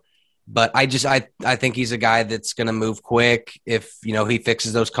more. But I think he's a guy that's going to move quick if, he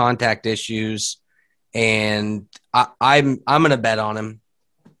fixes those contact issues, and I'm going to bet on him.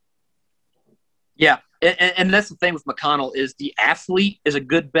 Yeah, and that's the thing with McConnell is the athlete is a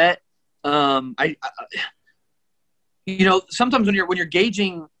good bet. Sometimes when you're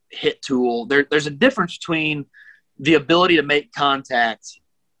gauging hit tool, there's a difference between the ability to make contact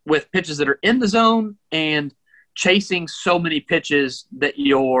with pitches that are in the zone and chasing so many pitches that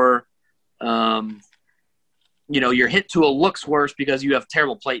your hit tool looks worse because you have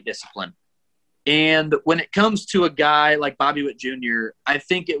terrible plate discipline. And when it comes to a guy like Bobby Witt Jr., I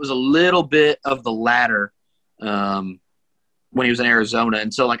think it was a little bit of the latter when he was in Arizona.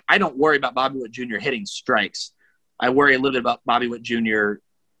 And so, I don't worry about Bobby Witt Jr. hitting strikes. I worry a little bit about Bobby Witt Jr.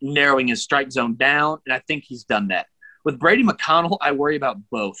 narrowing his strike zone down, and I think he's done that. With Brady McConnell, I worry about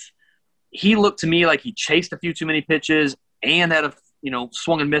both. He looked to me like he chased a few too many pitches and had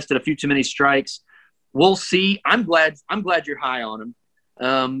swung and missed at a few too many strikes. We'll see. I'm glad you're high on him.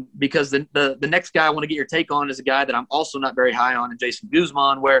 Because the next guy I want to get your take on is a guy that I'm also not very high on, and Jason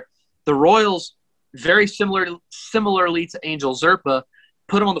Guzman, where the Royals, very similarly to Angel Zerpa,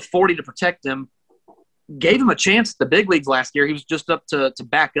 put him on the 40 to protect him, gave him a chance at the big leagues last year. He was just up to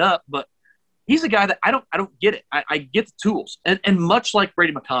back up, but he's a guy that I don't get it. I get the tools, and much like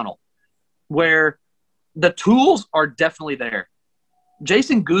Brady McConnell, where the tools are definitely there.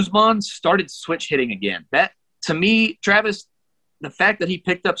 Jason Guzman started switch hitting again. That, to me, Travis, the fact that he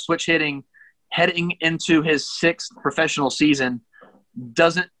picked up switch hitting heading into his 6th professional season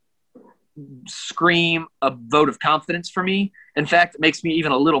doesn't scream a vote of confidence for me. In fact, it makes me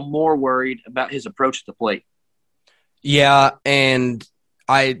even a little more worried about his approach to the plate. Yeah, and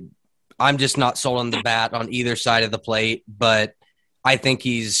I'm just not sold on the bat on either side of the plate, but I think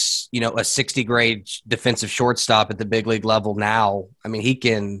he's, a 60 grade defensive shortstop at the big league level now. I mean, he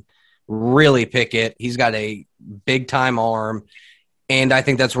can really pick it. He's got a big time arm, and I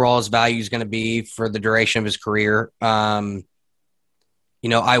think that's where all his value is going to be for the duration of his career. I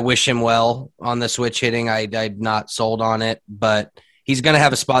wish him well on the switch hitting. I'm not sold on it, but he's going to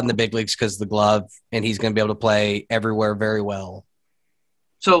have a spot in the big leagues because of the glove, and he's going to be able to play everywhere very well.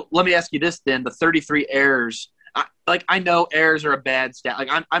 So let me ask you this then: the 33 errors. I know errors are a bad stat.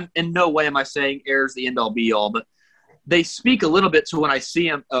 I'm in no way am I saying errors the end all be all, but they speak a little bit to when I see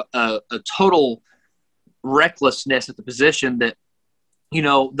him a total recklessness at the position that,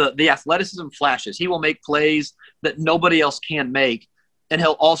 the athleticism flashes. He will make plays that nobody else can make, and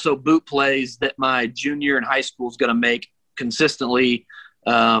he'll also boot plays that my junior in high school is going to make consistently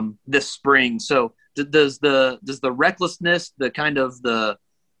this spring. So does the recklessness, the kind of the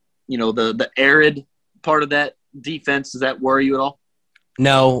arid part of that defense, does that worry you at all?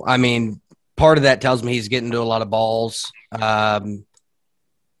 No, I mean, part of that tells me he's getting to a lot of balls. I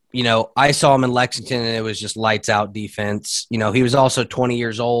saw him in Lexington, and it was just lights out defense. He was also 20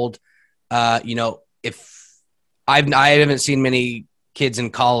 years old. If I haven't seen many kids in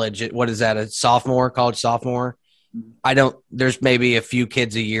college. What is that? A college sophomore? There's maybe a few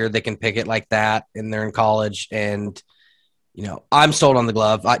kids a year that can pick it like that, and they're in college. And, I'm sold on the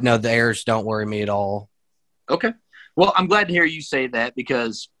glove. The errors don't worry me at all. Okay. Well, I'm glad to hear you say that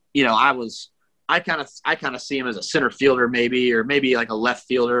because, I kind of see him as a center fielder or maybe like a left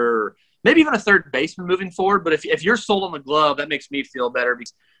fielder or maybe even a third baseman moving forward. But if you're sold on the glove, that makes me feel better.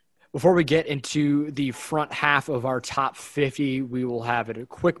 Before we get into the front half of our top 50, we will have a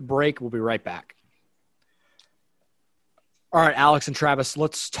quick break. We'll be right back. All right, Alex and Travis,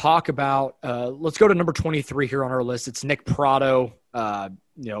 let's talk about let's go to number 23 here on our list. It's Nick Pratto.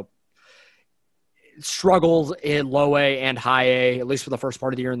 Struggled in low A and high A, at least for the first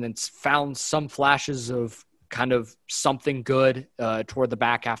part of the year, and then found some flashes of kind of something good toward the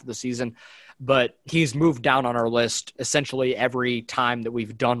back half of the season. But he's moved down on our list essentially every time that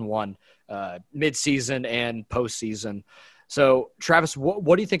we've done one, midseason and postseason. So, Travis,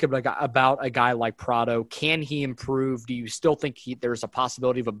 what do you think about a guy like Pratto? Can he improve? Do you still think there's a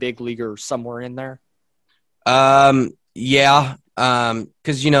possibility of a big leaguer somewhere in there? Yeah,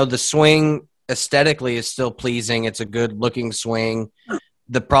 because, the swing aesthetically is still pleasing. It's a good-looking swing.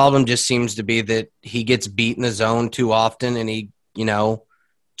 the problem just seems to be that he gets beat in the zone too often, and he,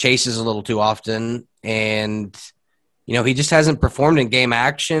 chases a little too often, and he just hasn't performed in game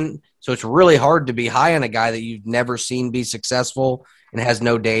action. So it's really hard to be high on a guy that you've never seen be successful and has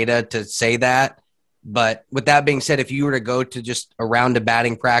no data to say that. But with that being said, if you were to go to just a round of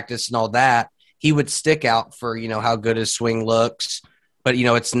batting practice and all that, he would stick out for, how good his swing looks. But,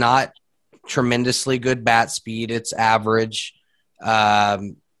 it's not tremendously good bat speed. It's average.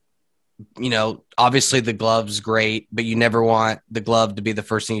 Obviously the glove's great, but you never want the glove to be the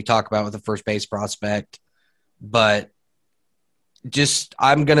first thing you talk about with a first base prospect. But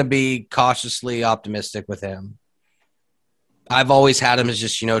I'm going to be cautiously optimistic with him. I've always had him as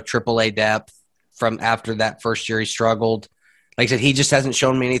just, AAA depth from after that first year he struggled. Like I said, he just hasn't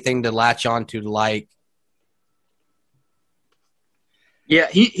shown me anything to latch on to like. Yeah,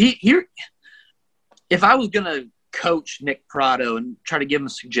 he if I was going to coach Nick Pratto and try to give him a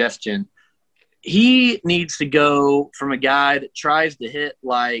suggestion, he needs to go from a guy that tries to hit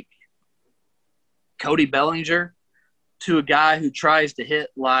like Cody Bellinger to a guy who tries to hit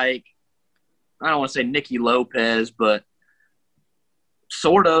like, I don't want to say Nicky Lopez, but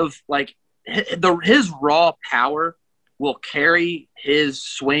sort of like his raw power will carry his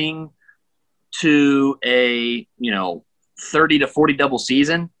swing to a, 30 to 40 double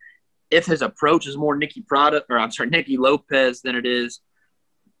season if his approach is more Nicky Lopez than it is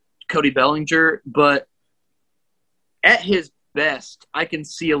Cody Bellinger. But at his best, I can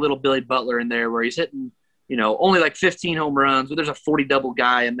see a little Billy Butler in there where he's hitting, only like 15 home runs, but there's a 40 double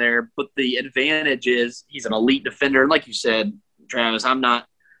guy in there. But the advantage is he's an elite defender. And like you said, Travis, I'm not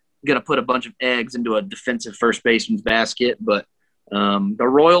going to put a bunch of eggs into a defensive first baseman's basket, but the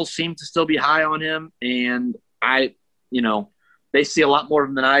Royals seem to still be high on him. And they see a lot more of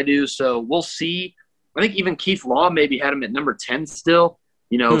him than I do. So we'll see. I think even Keith Law maybe had him at number 10 still,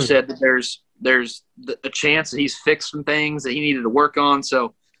 said that there's a chance that he's fixed some things that he needed to work on.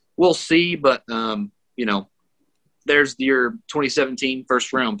 So we'll see. But, there's your 2017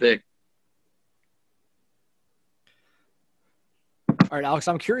 first round pick. All right, Alex,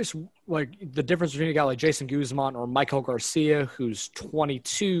 I'm curious, like the difference between a guy like Jason Guzman or Michael Garcia, who's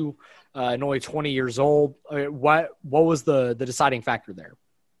 22 and only 20 years old. What was the deciding factor there?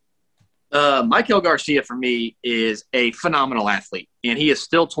 Michael Garcia for me is a phenomenal athlete, and he is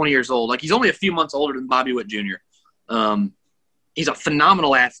still 20 years old. Like he's only a few months older than Bobby Witt Jr. He's a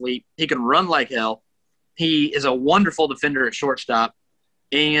phenomenal athlete. He can run like hell. He is a wonderful defender at shortstop,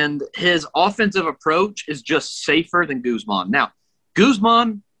 and his offensive approach is just safer than Guzman. Now,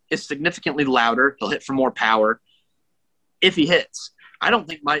 Guzman is significantly louder. He'll hit for more power if he hits. I don't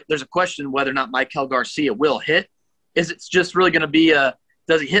think there's a question whether or not Michael Garcia will hit. It's just really going to be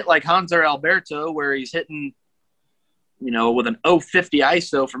does he hit like Hanser Alberto where he's hitting, with an 050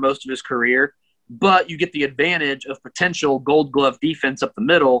 ISO for most of his career, but you get the advantage of potential Gold Glove defense up the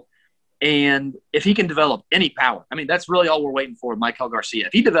middle. And if he can develop any power, that's really all we're waiting for with Michael Garcia.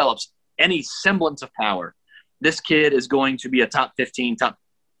 If he develops any semblance of power, this kid is going to be a top 15, top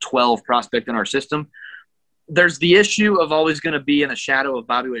 12 prospect in our system. There's the issue of always going to be in the shadow of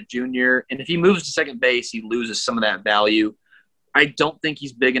Bobby Witt Jr., and if he moves to second base, he loses some of that value. I don't think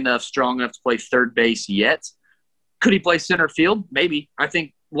he's big enough, strong enough to play third base yet. Could he play center field? Maybe. I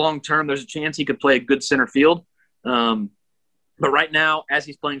think long-term there's a chance he could play a good center field. But right now, as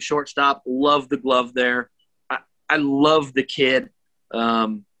he's playing shortstop, love the glove there. I love the kid.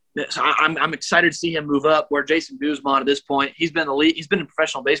 So I'm excited to see him move up. Where Jason Guzman at this point, he's been elite. He's been in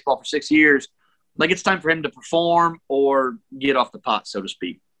professional baseball for 6 years. Like it's time for him to perform or get off the pot, so to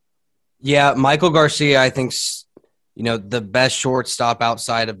speak. Yeah, Michael Garcia, I think, the best shortstop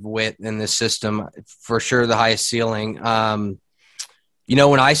outside of Witt in this system, for sure. The highest ceiling. When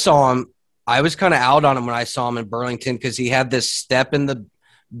I saw him, I was kind of out on him when I saw him in Burlington because he had this step in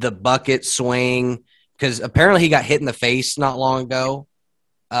the bucket swing. Because apparently he got hit in the face not long ago.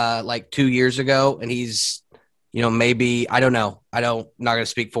 Like 2 years ago, and he's, maybe, I don't know. I'm not going to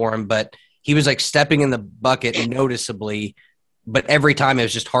speak for him, but he was like stepping in the bucket noticeably, but every time it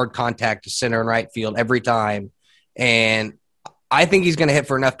was just hard contact to center and right field every time. And I think he's going to hit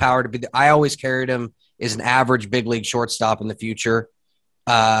for enough power to be I always carried him as an average big league shortstop in the future,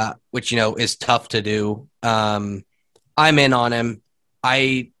 which, is tough to do. I'm in on him.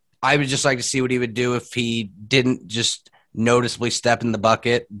 I would just like to see what he would do if he didn't just noticeably step in the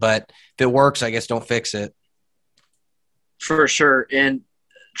bucket, but if it works, I guess don't fix it. For sure. And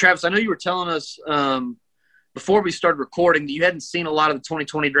Travis, I know you were telling us before we started recording that you hadn't seen a lot of the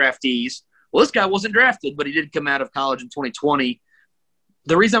 2020 draftees. Well, this guy wasn't drafted, but he did come out of college in 2020.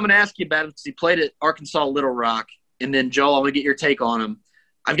 The reason I'm going to ask you about it is he played at Arkansas Little Rock. And then, Joel, I'm going to get your take on him.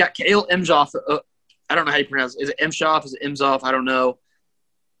 I've got Kale Imhoff. I don't know how you pronounce it. Is it Imhoff? Is it Imhoff? I don't know.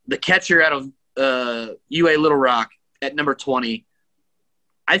 The catcher out of UA Little Rock at number 20.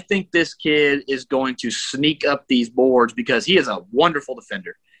 I think this kid is going to sneak up these boards because he is a wonderful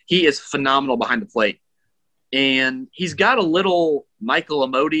defender. He is phenomenal behind the plate. And he's got a little Michael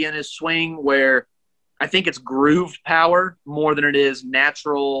Amodi in his swing where I think it's grooved power more than it is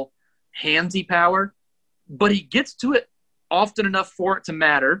natural handsy power. But he gets to it often enough for it to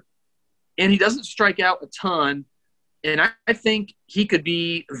matter. And he doesn't strike out a ton. And I think he could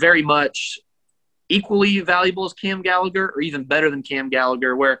be very much equally valuable as Cam Gallagher or even better than Cam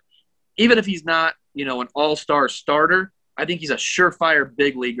Gallagher, where even if he's not, an all-star starter, I think he's a surefire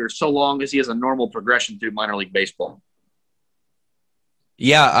big leaguer so long as he has a normal progression through minor league baseball.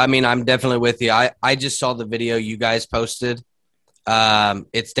 Yeah, I mean, I'm definitely with you. I just saw the video you guys posted.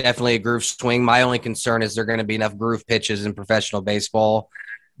 It's definitely a groove swing. My only concern is there going to be enough groove pitches in professional baseball.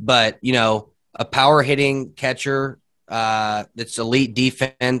 But, a power hitting catcher that's elite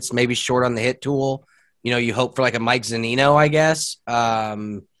defense, maybe short on the hit tool. You hope for like a Mike Zunino, I guess.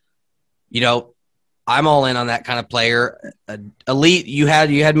 I'm all in on that kind of player. Elite, you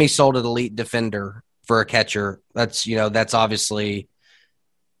had me sold at elite defender for a catcher. That's obviously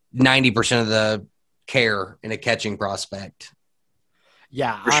 90% of the care in a catching prospect.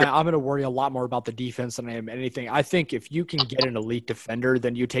 Yeah, sure. I'm going to worry a lot more about the defense than I am anything. I think if you can get an elite defender,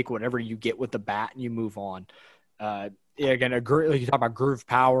 then you take whatever you get with the bat and you move on. Again, you talk about groove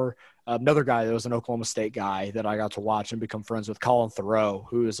power. Another guy that was an Oklahoma State guy that I got to watch and become friends with, Colin Thoreau,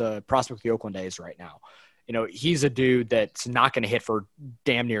 who is a prospect of the Oakland A's right now. He's a dude that's not going to hit for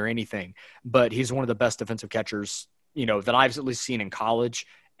damn near anything, but he's one of the best defensive catchers, that I've at least seen in college,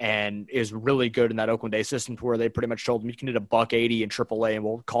 and is really good in that Oakland A's system to where they pretty much told him you can hit $180 in AAA and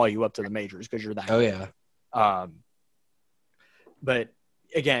we'll call you up to the majors because you're that good. Yeah. But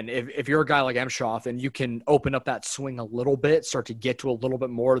again, if you're a guy like Imhoff and you can open up that swing a little bit, start to get to a little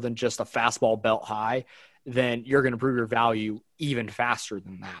bit more than just a fastball belt high, then you're going to prove your value even faster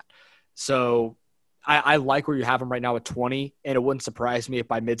than that. So I like where you have him right now at 20, and it wouldn't surprise me if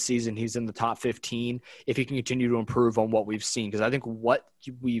by midseason he's in the top 15 if he can continue to improve on what we've seen. Because I think what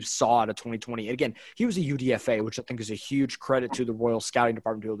we saw out of 2020, and again, he was a UDFA, which I think is a huge credit to the Royal Scouting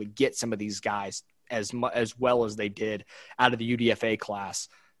Department to be able to get some of these guys as well as they did out of the UDFA class.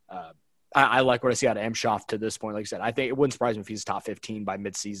 I like what I see out of Imhoff to this point. Like I said, I think it wouldn't surprise me if he's top 15 by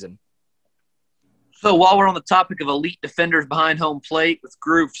midseason. So while we're on the topic of elite defenders behind home plate with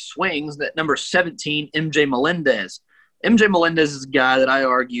grooved swings, that number 17, MJ Melendez. MJ Melendez is a guy that I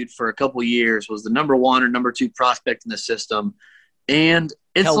argued for a couple years was the number 1 or number 2 prospect in the system. And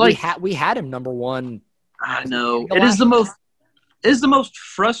it's we had him number 1. I know. It is the most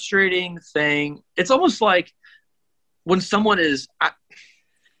frustrating thing. It's almost like when someone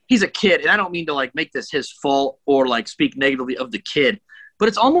he's a kid, and I don't mean to like make this his fault or like speak negatively of the kid, but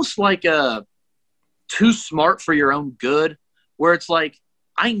it's almost like too smart for your own good, where it's like,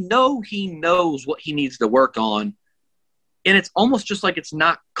 I know he knows what he needs to work on, and it's almost just like it's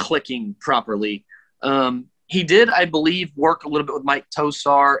not clicking properly. He did, I believe, work a little bit with Mike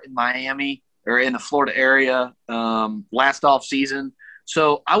Tosar in Miami or in the Florida area last off season.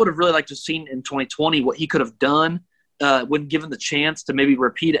 So I would have really liked to have seen in 2020 what he could have done when given the chance to maybe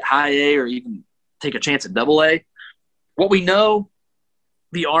repeat at high A or even take a chance at double A. What we know,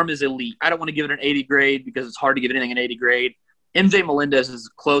 the arm is elite. I don't want to give it an 80 grade because it's hard to give anything an 80 grade. MJ Melendez is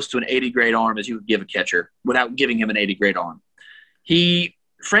close to an 80 grade arm as you would give a catcher without giving him an 80 grade arm. He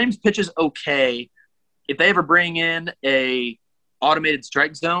frames pitches okay. If they ever bring in a automated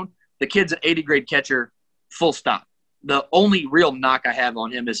strike zone, the kid's an 80 grade catcher, full stop. The only real knock I have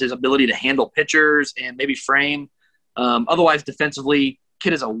on him is his ability to handle pitchers and maybe frame. Otherwise, defensively,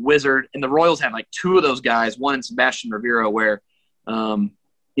 kid is a wizard. And the Royals have like 2 of those guys, one in Sebastian Rivera, where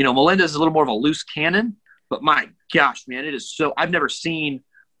Melendez is a little more of a loose cannon, but my gosh, man, it is so – I've never seen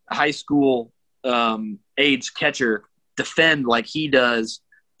a high school age catcher defend like he does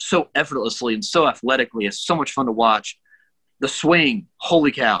so effortlessly and so athletically. It's so much fun to watch. The swing,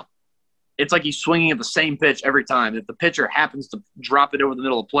 holy cow. It's like he's swinging at the same pitch every time. If the pitcher happens to drop it over the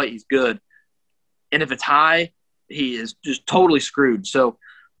middle of the plate, he's good. And if it's high, he is just totally screwed. So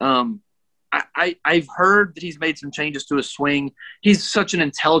I've heard that he's made some changes to his swing. He's such an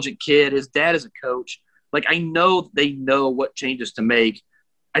intelligent kid. His dad is a coach. Like, I know they know what changes to make.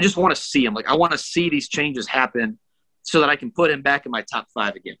 I just want to see him. Like, I want to see these changes happen so that I can put him back in my top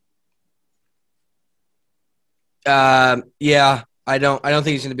 5 again. Yeah, I don't think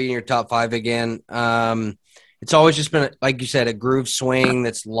he's going to be in your top 5 again. It's always just been, like you said, a groove swing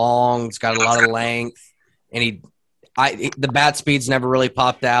that's long. It's got a lot of length, and The bat speed's never really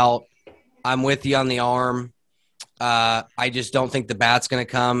popped out. I'm with you on the arm. I just don't think the bat's going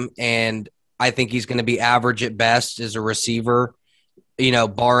to come, and I think he's going to be average at best as a receiver,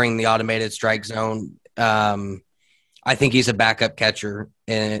 barring the automated strike zone. I think he's a backup catcher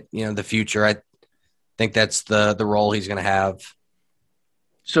in, the future. I think that's the role he's going to have.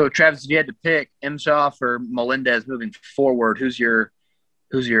 So, Travis, if you had to pick Emshoff or Melendez moving forward, who's your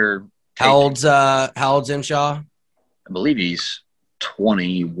take? How old's Emshaw? I believe he's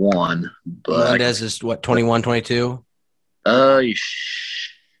 21. But Melendez is what, 21, 22? I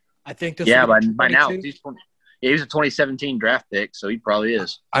think this. Yeah, by now he's 20. Yeah, he was a 2017 draft pick, so he probably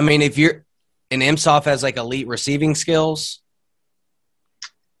is. I mean, if you're and Emshoff has like elite receiving skills.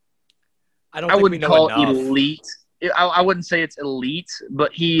 I wouldn't call it elite. I wouldn't say it's elite,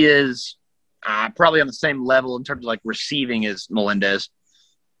 but he is probably on the same level in terms of like receiving as Melendez.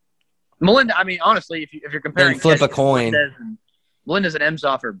 I mean, honestly, if you're comparing, then flip a coin. Melendez and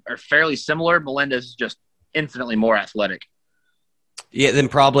Emshoff are fairly similar. Melendez is just infinitely more athletic. Yeah, then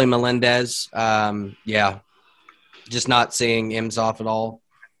probably Melendez. Yeah, just not seeing Emshoff at all.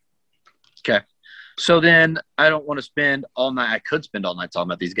 Okay, so then I don't want to spend all night. I could spend all night talking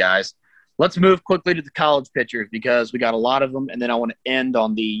about these guys. Let's move quickly to the college pitchers because we got a lot of them, and then I want to end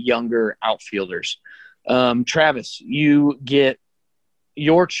on the younger outfielders. Travis, you get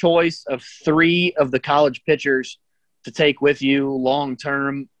your choice of 3 of the college pitchers to take with you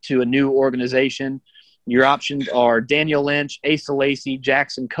long-term to a new organization. Your options are Daniel Lynch, Asa Lacy,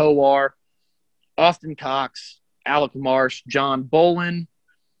 Jackson Kowar, Austin Cox, Alec Marsh, John Bolin,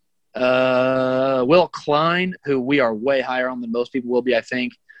 Will Klein, who we are way higher on than most people will be, I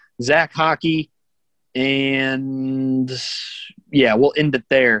think, Zach Hockey, and yeah, we'll end it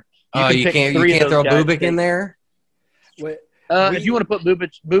there. You can't throw Bubic in there? If you want to put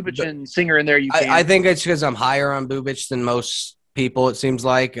Bubic and Singer in there, you can. I think it's because I'm higher on Bubic than most people, it seems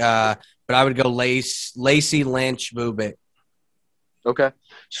like. But I would go Lacy, Lynch, Bubic. Okay.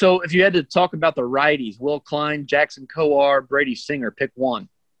 So if you had to talk about the righties, Will Klein, Jackson Kowar, Brady Singer, pick one.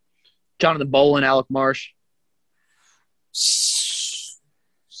 Jonathan Bolin, Alec Marsh.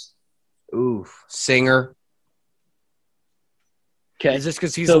 Ooh, Singer. Okay. Is this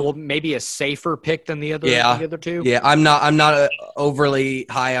because he's maybe a safer pick than the other two? Yeah, I'm not overly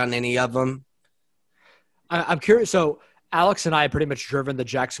high on any of them. I'm curious. So Alex and I have pretty much driven the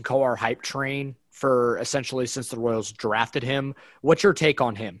Jackson Kowar hype train for essentially since the Royals drafted him. What's your take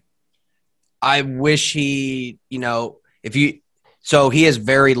on him? I wish he, so he has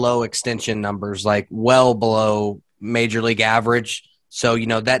very low extension numbers, like well below major league average. So,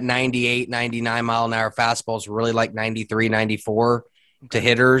 that 98, 99 mile an hour fastball is really like 93, 94 to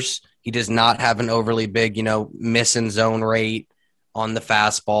hitters. He does not have an overly big, miss and zone rate on the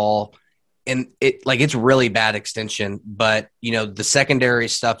fastball. And it's really bad extension, but the secondary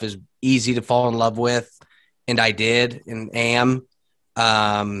stuff is easy to fall in love with. And I did and am.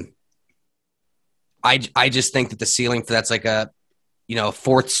 I just think that the ceiling for that's like a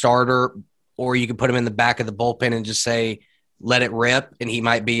fourth starter, or you could put him in the back of the bullpen and just say, let it rip, and he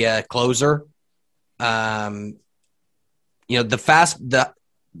might be a closer. I've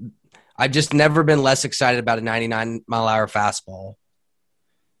just never been less excited about a 99-mile-an-hour fastball.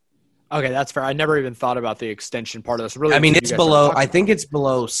 Okay, that's fair. I never even thought about the extension part of this. Really, I mean, it's below. I think it's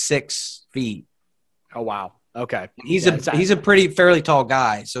below 6 feet. Oh wow. Okay. He's a pretty fairly tall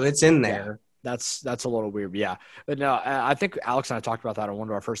guy, so it's in there. Yeah, that's a little weird. Yeah, but no, I think Alex and I talked about that on one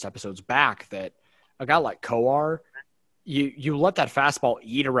of our first episodes back. That a guy like Kowar. You let that fastball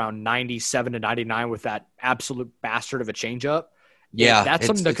eat around 97 to 99 with that absolute bastard of a changeup. Yeah, that's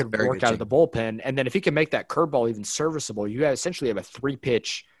something that could work out of the bullpen. And then if he can make that curveball even serviceable, you essentially have a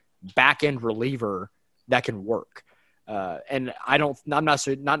 3-pitch back end reliever that can work. And I'm not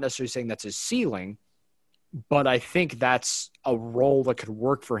necessarily saying that's his ceiling, but I think that's a role that could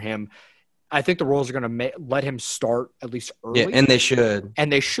work for him. I think the Royals are going to let him start at least early. Yeah, and they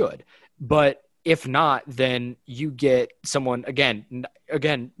should. But if not, then you get someone again,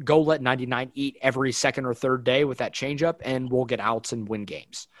 go let 99 eat every second or third day with that changeup, and we'll get outs and win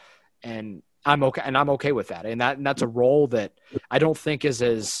games. And I'm okay with that. And that's a role that I don't think is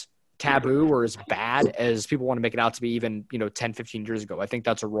as taboo or as bad as people want to make it out to be even, 10, 15 years ago. I think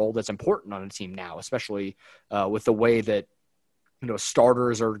that's a role that's important on a team now, especially with the way that,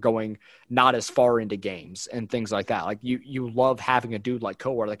 starters are going not as far into games and things like that. Like you love having a dude like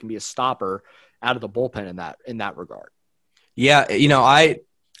Kowar that can be a stopper out of the bullpen in that regard. Yeah. I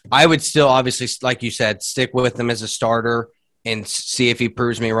would still obviously, like you said, stick with him as a starter and see if he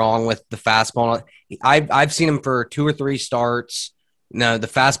proves me wrong with the fastball. I've seen him for 2 or 3 starts. No, the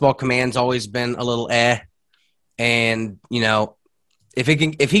fastball command's always been a little And,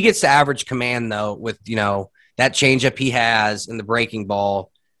 if he gets to average command though, with, that changeup he has in the breaking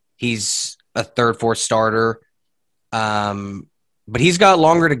ball, he's a third, fourth starter. But he's got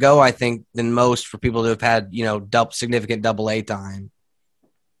longer to go, I think, than most for people who have had, significant Double-A time.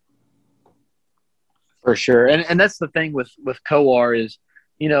 For sure. And that's the thing with Kowar is,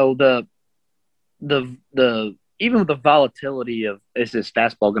 the even with the volatility of, is his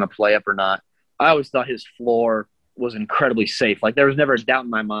fastball going to play up or not? I always thought his floor was incredibly safe. Like, there was never a doubt in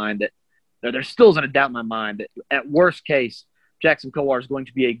my mind that there still isn't a doubt in my mind that at worst case, Jackson Kowar is going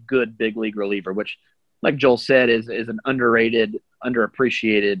to be a good big league reliever, which, like Joel said, is an underrated,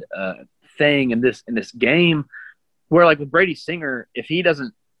 underappreciated thing in this game. Where, like, with Brady Singer, if he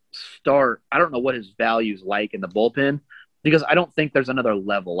doesn't start, I don't know what his value's like in the bullpen, because I don't think there's another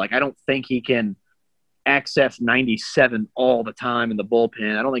level. Like, I don't think he can access 97 all the time in the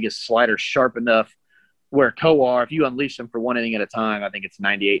bullpen. I don't think his slider's sharp enough. Where Kowar, if you unleash him for one inning at a time, I think it's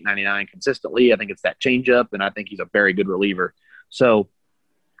 98, 99 consistently. I think it's that changeup, and I think he's a very good reliever. So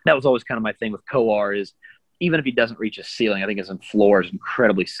that was always kind of my thing with Kowar is, even if he doesn't reach his ceiling, I think his floor is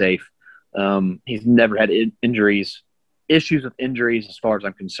incredibly safe. He's never had issues with injuries as far as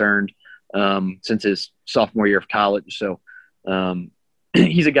I'm concerned, since his sophomore year of college. So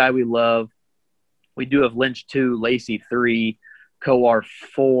he's a guy we love. We do have Lynch 2, Lacy 3, Kowar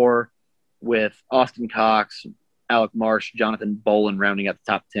 4, with Austin Cox, Alec Marsh, Jonathan Bolin rounding out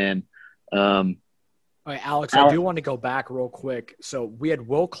the top 10. All right, Alex, I do want to go back real quick. So we had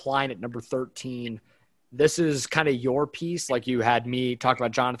Will Klein at number 13. This is kind of your piece. Like, you had me talk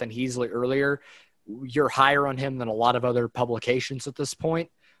about Jonathan Heasley earlier. You're higher on him than a lot of other publications at this point.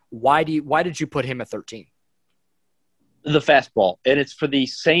 Why did you put him at 13? The fastball. And it's for the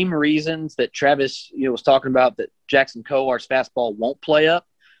same reasons that Travis was talking about, that Jackson Kowar's fastball won't play up.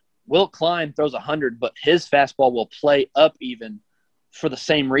 Will Klein throws 100, but his fastball will play up even, for the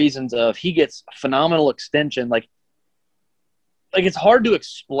same reasons of he gets phenomenal extension. Like it's hard to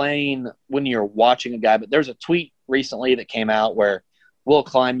explain when you're watching a guy, but there's a tweet recently that came out where Will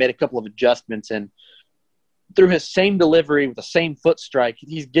Klein made a couple of adjustments, and through his same delivery with the same foot strike,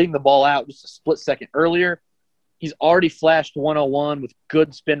 he's getting the ball out just a split second earlier. He's already flashed 101 with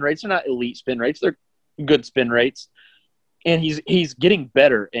good spin rates. They're not elite spin rates. They're good spin rates. And he's getting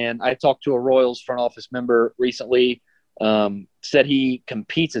better. And I talked to a Royals front office member recently, said he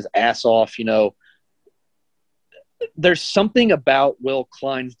competes his ass off. There's something about Will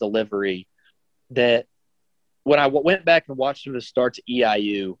Klein's delivery that when I went back and watched him to start to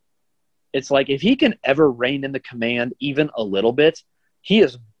EIU, it's like if he can ever rein in the command even a little bit, he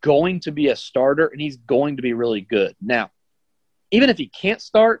is going to be a starter, and he's going to be really good. Now, even if he can't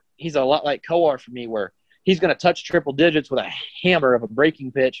start, he's a lot like Kowar for me, where he's going to touch triple digits with a hammer of a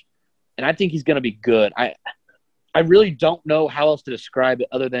breaking pitch, and I think he's going to be good. I really don't know how else to describe it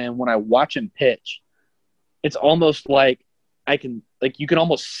other than when I watch him pitch, it's almost like you can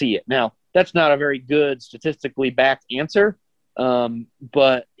almost see it. Now, that's not a very good statistically backed answer,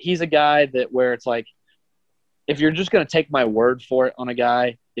 but he's a guy that where it's like, if you're just going to take my word for it on a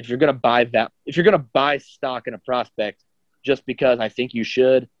guy, if you're going to buy stock in a prospect just because I think you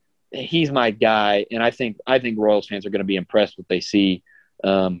should, he's my guy. And I think Royals fans are going to be impressed with what they see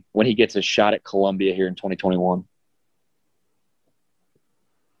when he gets a shot at Columbia here in 2021.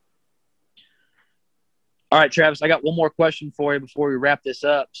 All right, Travis, I got one more question for you before we wrap this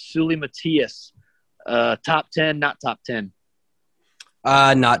up. Sully Matias, top 10, not top 10?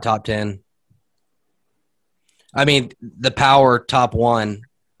 Not top 10. I mean, the power, top 1,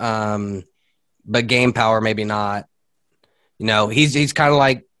 but game power, maybe not. He's kind of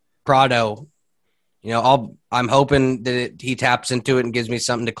like Prado. I'm hoping that he taps into it and gives me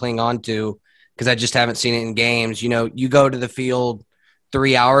something to cling on to, because I just haven't seen it in games. You go to the field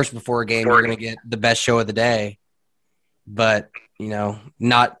 3 hours before a game, you're going to get the best show of the day. But,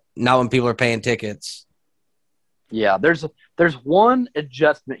 not when people are paying tickets. Yeah, there's one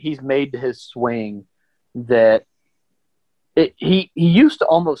adjustment he's made to his swing that he used to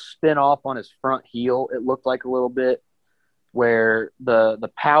almost spin off on his front heel, it looked like a little bit, where the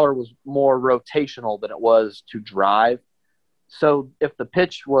power was more rotational than it was to drive. So if the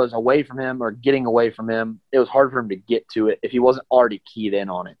pitch was away from him or getting away from him, it was hard for him to get to it if he wasn't already keyed in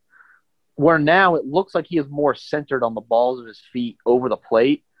on it. Where now it looks like he is more centered on the balls of his feet over the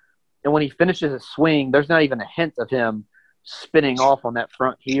plate. And when he finishes his swing, there's not even a hint of him spinning off on that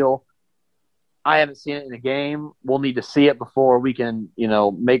front heel. I haven't seen it in a game. We'll need to see it before we can,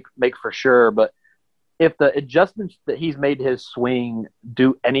 make for sure. But if the adjustments that he's made to his swing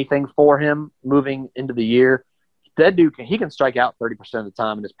do anything for him moving into the year, that dude he can strike out 30% of the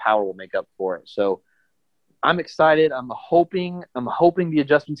time, and his power will make up for it. So I'm excited. I'm hoping the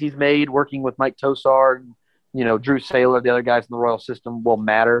adjustments he's made working with Mike Tosar and, Drew Saylor, the other guys in the Royal system will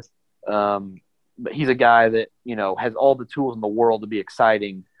matter. But he's a guy that, has all the tools in the world to be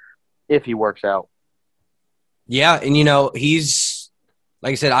exciting if he works out. Yeah, and, he's –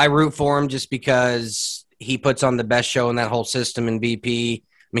 like I said, I root for him just because he puts on the best show in that whole system in BP. I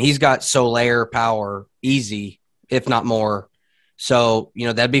mean, he's got Soler power easy, if not more. So,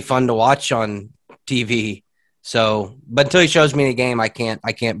 that'd be fun to watch on TV. So, but until he shows me a game, I can't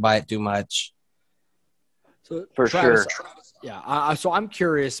buy it too much. So for Travis, sure. Yeah. So I'm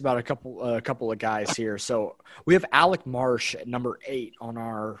curious about a couple of guys here. So we have Alec Marsh at number 8 on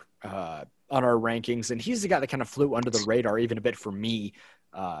our rankings, and he's the guy that kind of flew under the radar even a bit for me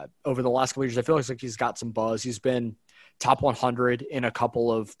over the last couple of years. I feel like he's got some buzz. He's been top 100 in a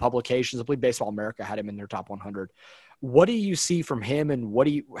couple of publications. I believe Baseball America had him in their top 100. What do you see from him, and where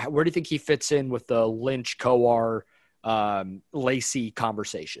do you think he fits in with the Lynch, Kowar, Lacey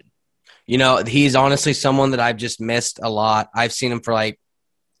conversation? He's honestly someone that I've just missed a lot. I've seen him for like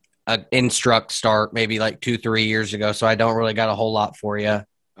an instruct start maybe like 2-3 years ago, so I don't really got a whole lot for you.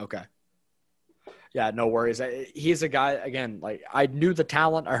 Okay. Yeah, no worries. He's a guy, again, like I knew the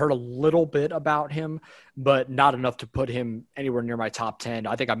talent. I heard a little bit about him, but not enough to put him anywhere near my top 10.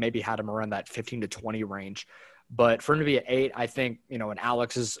 I think I maybe had him around that 15 to 20 range. But for him to be at 8, I think, and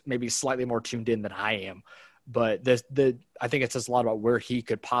Alex is maybe slightly more tuned in than I am. But I think it says a lot about where he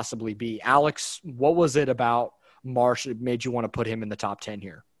could possibly be. Alex, what was it about Marsh that made you want to put him in the top 10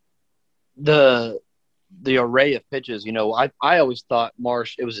 here? The array of pitches, I always thought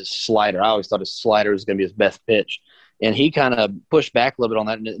Marsh, it was his slider. I always thought his slider was going to be his best pitch. And he kind of pushed back a little bit on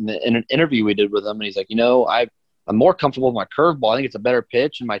that in an interview we did with him. And he's like, I'm more comfortable with my curveball. I think it's a better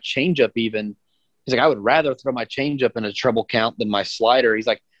pitch. And my changeup even, he's like, I would rather throw my changeup in a treble count than my slider. He's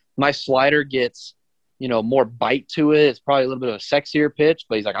like, my slider gets, more bite to it. It's probably a little bit of a sexier pitch.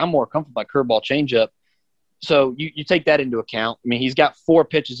 But he's like, I'm more comfortable with my curveball changeup. So you take that into account. I mean, he's got 4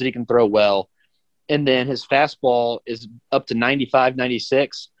 pitches that he can throw well. And then his fastball is up to 95,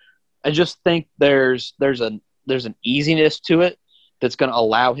 96. I just think there's an easiness to it that's going to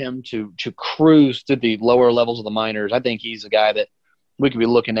allow him to cruise through the lower levels of the minors. I think he's a guy that we could be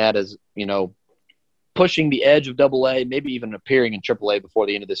looking at as, pushing the edge of AA, maybe even appearing in AAA before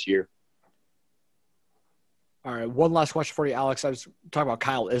the end of this year. All right, one last question for you, Alex. I was talking about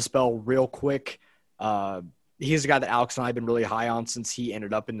Kyle Isbell real quick. He's a guy that Alex and I have been really high on since he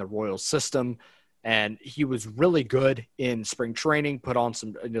ended up in the Royals system. And he was really good in spring training, put on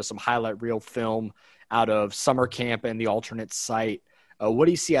some highlight reel film out of summer camp and the alternate site. What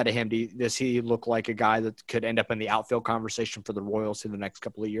do you see out of him? Does he look like a guy that could end up in the outfield conversation for the Royals in the next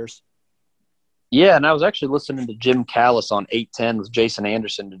couple of years? Yeah, and I was actually listening to Jim Callis on 810 with Jason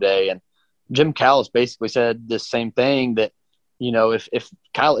Anderson today, and Jim Callis basically said this same thing, that, if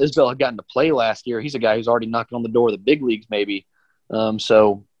Kyle Isbell had gotten to play last year, he's a guy who's already knocking on the door of the big leagues maybe.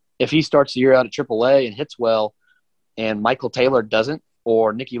 So if he starts the year out at AAA and hits well and Michael Taylor doesn't,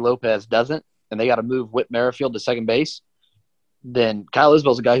 or Nicky Lopez doesn't, and they got to move Whit Merrifield to second base, then Kyle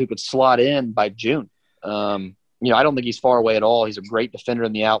Isbell's a guy who could slot in by June. I don't think he's far away at all. He's a great defender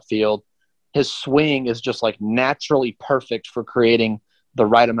in the outfield. His swing is just like naturally perfect for creating the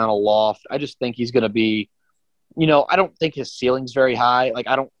right amount of loft. I just think he's going to be, I don't think his ceiling's very high. Like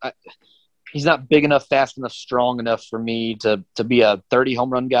he's not big enough, fast enough, strong enough for me to be a 30 home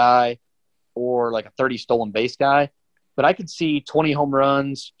run guy or like a 30 stolen base guy. But I could see 20 home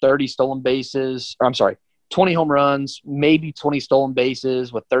runs, 30 stolen bases, 20 home runs, maybe 20 stolen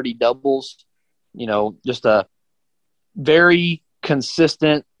bases with 30 doubles. Just a very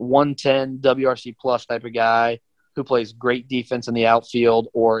consistent 110 WRC plus type of guy who plays great defense in the outfield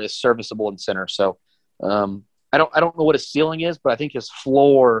or is serviceable in center. So I don't know what his ceiling is, but I think his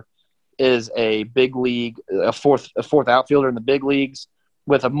floor is a big league, a fourth outfielder in the big leagues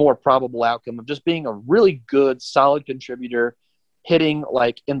with a more probable outcome of just being a really good, solid contributor, hitting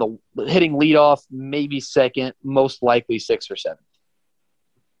leadoff, maybe second, most likely 6th or 7th.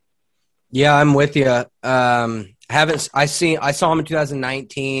 Yeah, I'm with you. I saw him in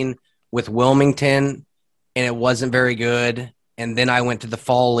 2019 with Wilmington, and it wasn't very good. And then I went to the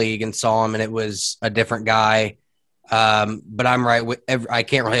fall league and saw him, and it was a different guy. But I'm right. I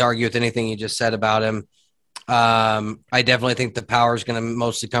can't really argue with anything you just said about him. I definitely think the power is going to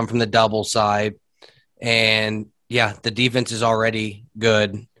mostly come from the double side. And, yeah, the defense is already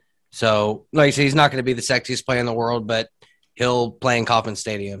good. So, like I said, he's not going to be the sexiest player in the world, but he'll play in Kauffman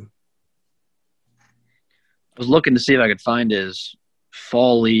Stadium. I was looking to see if I could find his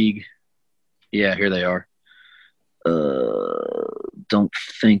fall league. Yeah, here they are. don't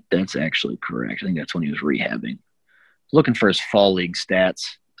think that's actually correct. I think that's when he was rehabbing. Looking for his fall league stats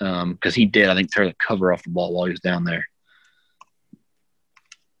because he did, I think, tear the cover off the ball while he was down there.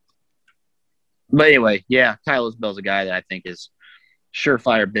 But anyway, yeah, Kyle Isbell's a guy that I think is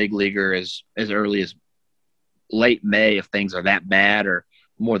surefire big leaguer as early as late May if things are that bad, or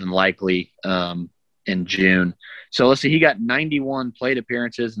more than likely in June. So let's see, he got 91 plate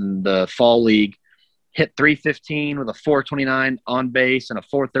appearances in the fall league, hit 315 with a 429 on base and a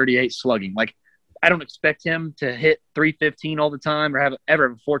 438 slugging. Like, I don't expect him to hit 315 all the time or ever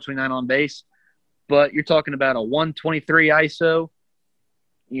have a 429 on base, but you're talking about a 123 ISO.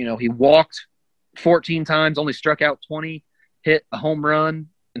 You know, he walked 14 times, only struck out 20, hit a home run,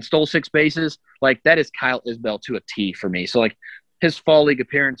 and stole 6 bases. Like, that is Kyle Isbell to a T for me. So, like, his fall league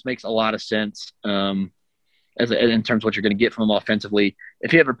appearance makes a lot of sense in terms of what you're going to get from him offensively.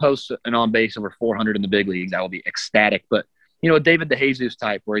 If he ever posts an on base over 400 in the big leagues, I will be ecstatic. But, you know, a David DeJesus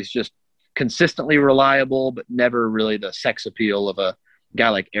type where he's just consistently reliable, but never really the sex appeal of a guy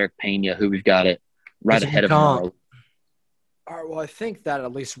like Eric Pena, who we've got it right ahead of him. All right, well, I think that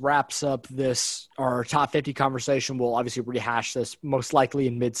at least wraps up our top 50 conversation. We'll obviously rehash this most likely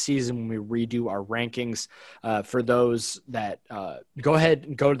in mid-season when we redo our rankings. For those that go ahead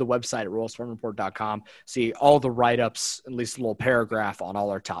and go to the website at RoyalsFarmReport.com, see all the write-ups, at least a little paragraph on all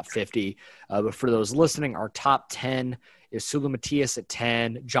our top 50. But for those listening, our top 10 is Sulu Matias at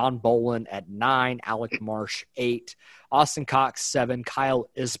 10, John Bolin at 9, Alec Marsh 8, Austin Cox 7, Kyle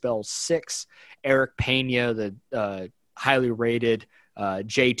Isbell 6, Eric Pena, the highly rated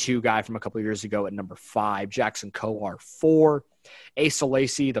J2 guy from a couple of years ago at number 5, Jackson Coar 4, Asa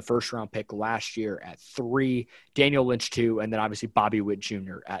Lacy, the first-round pick last year at 3, Daniel Lynch 2, and then obviously Bobby Witt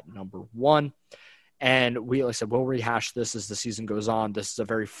Jr. at number 1. And like I said, we'll rehash this as the season goes on. This is a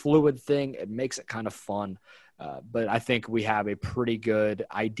very fluid thing. It makes it kind of fun. But I think we have a pretty good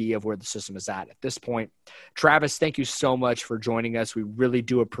idea of where the system is at this point. Travis, thank you so much for joining us. We really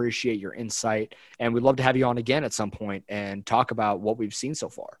do appreciate your insight, and we'd love to have you on again at some point and talk about what we've seen so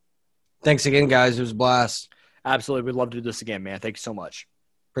far. Thanks again, guys. It was a blast. Absolutely. We'd love to do this again, man. Thank you so much.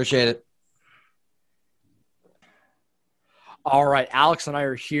 Appreciate it. All right, Alex and I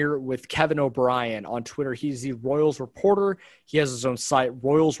are here with Kevin O'Brien on Twitter. He's the Royals reporter. He has his own site,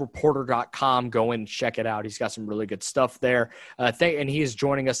 royalsreporter.com. Go in and check it out. He's got some really good stuff there. And he is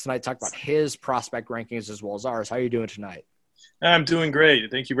joining us tonight to talk about his prospect rankings as well as ours. How are you doing tonight? I'm doing great.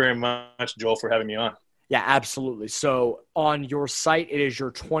 Thank you very much, Joel, for having me on. Yeah, absolutely. So on your site, it is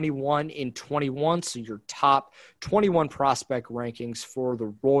your 21 in 21, so your top 21 prospect rankings for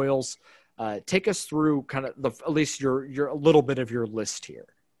the Royals. Take us through kind of at least your a little bit of your list here.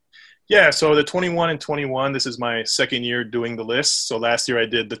 Yeah, so the 21 and 21, this is my second year doing the list. So last year I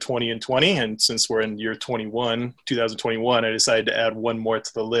did the 20 and 20, and since we're in year 2021, I decided to add one more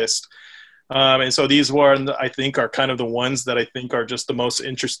to the list. And so these I think, are kind of the ones that I think are just the most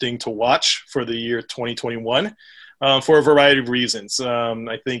interesting to watch for the year 2021 for a variety of reasons.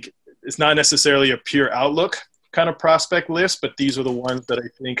 I think it's not necessarily a pure outlook kind of prospect list, but these are the ones that I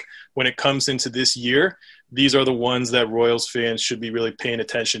think when it comes into this year, these are the ones that Royals fans should be really paying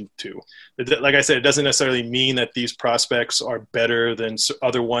attention to. Like I said, it doesn't necessarily mean that these prospects are better than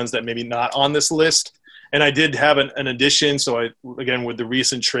other ones that maybe not on this list. And I did have an addition. So again, with the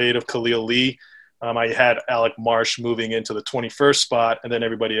recent trade of Khalil Lee, I had Alec Marsh moving into the 21st spot and then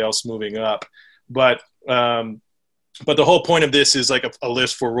everybody else moving up. But the whole point of this is like a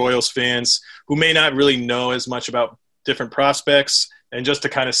list for Royals fans who may not really know as much about different prospects, and just to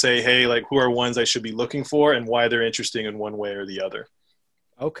kind of say, hey, like, who are ones I should be looking for and why they're interesting in one way or the other.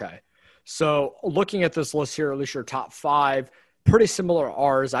 Okay. So looking at this list here, at least your top 5, pretty similar to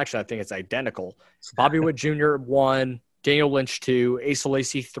ours. Actually, I think it's identical. Bobby Witt Jr. 1, Daniel Lynch 2, Asa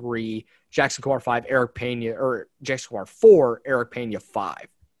Lacy 3, Jackson Coar 5, Jackson Coar 4, Eric Pena 5.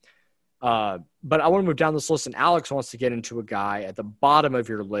 But I want to move down this list, and Alex wants to get into a guy at the bottom of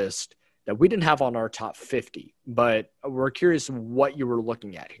your list that we didn't have on our top 50, but we're curious what you were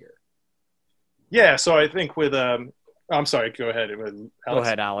looking at here. Yeah, so I think with I'm sorry, go ahead. Alex. Go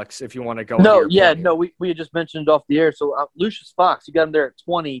ahead, Alex, if you want to go. We had just mentioned off the air. So Lucius Fox, you got him there at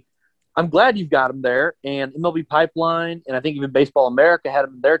 20. I'm glad you've got him there, and MLB Pipeline, and I think even Baseball America had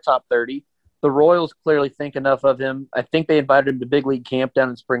him in their top 30. The Royals clearly think enough of him. I think they invited him to big league camp down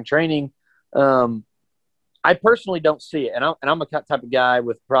in spring training. I personally don't see it, and I'm a type of guy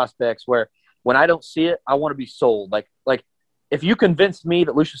with prospects where when I don't see it, I want to be sold. Like if you convince me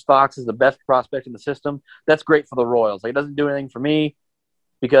that Lucius Fox is the best prospect in the system, that's great for the Royals. Like, it doesn't do anything for me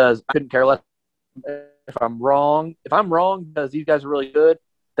because I couldn't care less if I'm wrong. If I'm wrong because these guys are really good,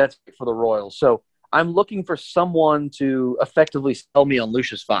 that's great for the Royals. So I'm looking for someone to effectively sell me on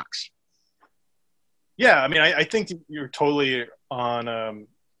Lucius Fox. Yeah, I mean, I think you're totally on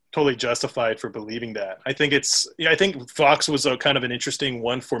totally justified for believing that. I think Fox was a kind of an interesting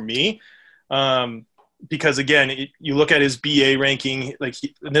one for me. Because again, you look at his BA ranking,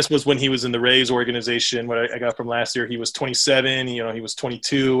 and this was when he was in the Rays organization. What I got from last year, he was 27. He was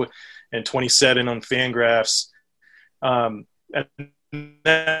 22 and 27 on Fangraphs. And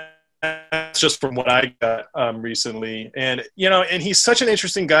that's just from what I got recently. And and he's such an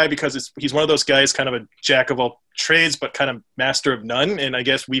interesting guy because he's one of those guys, kind of a jack of all trades, but kind of master of none. And I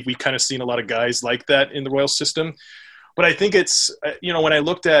guess we kind of seen a lot of guys like that in the Royals system. But I think it's when I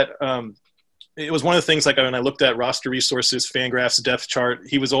looked at it was one of the things, like when I looked at Roster Resources, Fangraphs depth chart,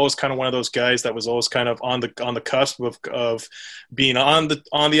 he was always kind of one of those guys that was always kind of on the cusp of being on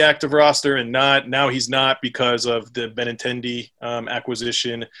the active roster and not. Now he's not because of the Benintendi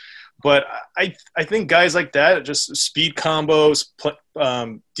acquisition. But I think guys like that, just speed combos,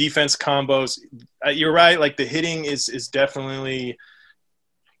 defense combos. You're right. Like the hitting is definitely,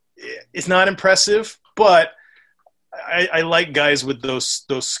 it's not impressive, but I like guys with those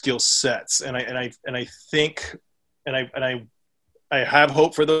skill sets, and I think I have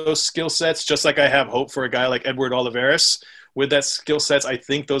hope for those skill sets, just like I have hope for a guy like Edward Olivares with that skill sets. I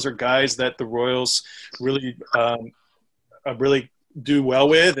think those are guys that the Royals really do well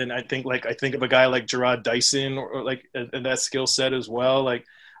with, and I think of a guy like Jarrod Dyson or and that skill set as well. Like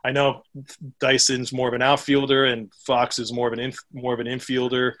I know Dyson's more of an outfielder and Fox is more of an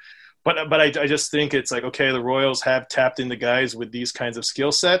infielder. But I just think it's like, okay, the Royals have tapped into guys with these kinds of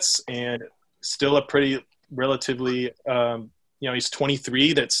skill sets, and still a pretty relatively, he's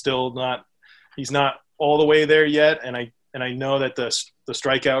 23. That's still not, he's not all the way there yet. And I know that the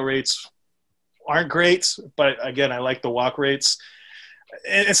strikeout rates aren't great, but again, I like the walk rates.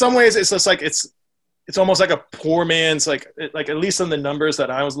 And in some ways, it's just like it's almost like a poor man's like at least in the numbers that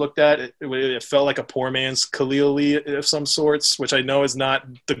I was looked at, it felt like a poor man's Khalil Lee of some sorts, which I know is not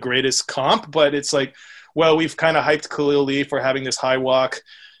the greatest comp, but it's like, well, we've kind of hyped Khalil Lee for having this high walk,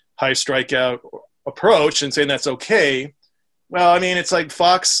 high strikeout approach and saying that's okay. Well, I mean, it's like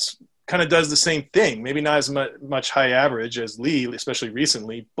Fox kind of does the same thing, maybe not as much high average as Lee, especially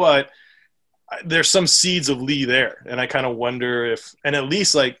recently, but there's some seeds of Lee there. And I kind of wonder if, and at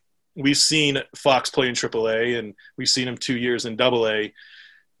least like, we've seen Fox play in AAA, and we've seen him 2 years in AA.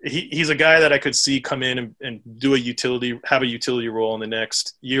 He's a guy that I could see come in and have a utility role in the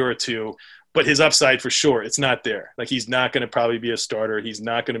next year or two. But his upside for sure, it's not there. Like he's not going to probably be a starter. He's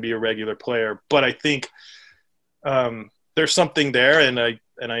not going to be a regular player. But I think there's something there, and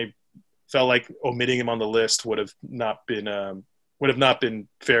I felt like omitting him on the list would have not been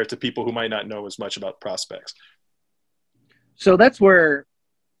fair to people who might not know as much about prospects. So that's where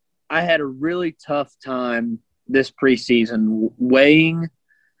I had a really tough time this preseason weighing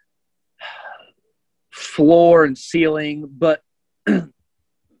floor and ceiling, but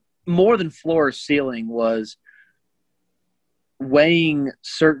more than floor or ceiling was weighing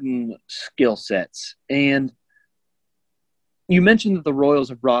certain skill sets. And you mentioned that the Royals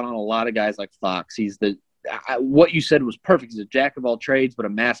have brought on a lot of guys like Fox. What you said was perfect. He's a jack of all trades, but a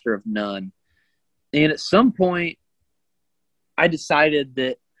master of none. And at some point, I decided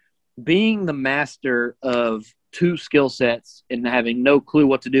that being the master of two skill sets and having no clue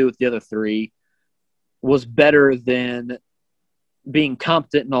what to do with the other three was better than being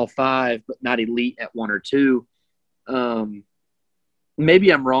competent in all five, but not elite at one or two.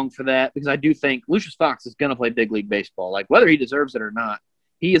 Maybe I'm wrong for that, because I do think Lucius Fox is going to play big league baseball. Like whether he deserves it or not,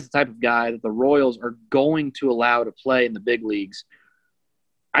 he is the type of guy that the Royals are going to allow to play in the big leagues.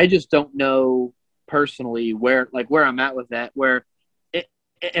 I just don't know personally where I'm at with that,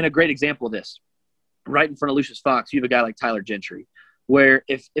 and a great example of this, right in front of Lucius Fox, you have a guy like Tyler Gentry, where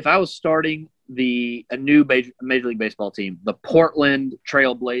if I was starting a new Major League Baseball team, the Portland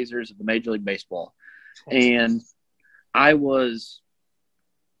Trail Blazers of the Major League Baseball, and I was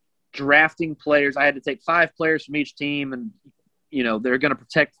drafting players, I had to take 5 players from each team, and they're going to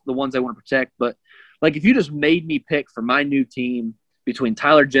protect the ones they want to protect. But like if you just made me pick for my new team between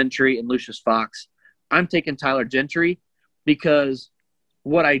Tyler Gentry and Lucius Fox, I'm taking Tyler Gentry, because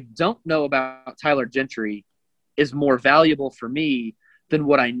what I don't know about Tyler Gentry is more valuable for me than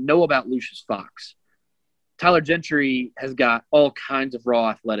what I know about Lucius Fox. Tyler Gentry has got all kinds of raw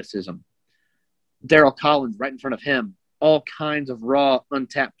athleticism. Darryl Collins right in front of him, all kinds of raw,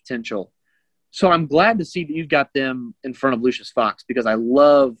 untapped potential. So I'm glad to see that you've got them in front of Lucius Fox, because I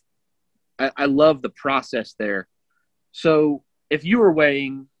love the process there. So if you were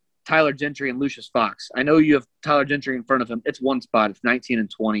weighing Tyler Gentry and Lucius Fox, I know you have Tyler Gentry in front of him. It's one spot. It's 19 and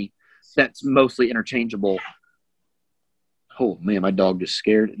 20. that's mostly interchangeable. Oh man, my dog just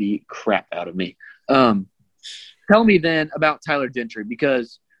scared the crap out of me. Tell me then about Tyler Gentry,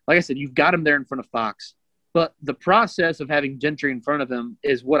 because like I said, you've got him there in front of Fox, but the process of having Gentry in front of him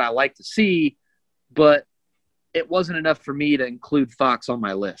is what I like to see, but it wasn't enough for me to include Fox on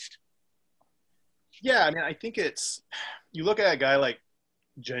my list. Yeah, I mean, I think you look at a guy like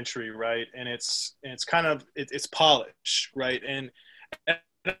Gentry, right, and it's kind of it's polish, right, and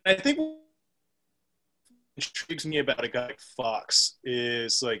I think what intrigues me about a guy like Fox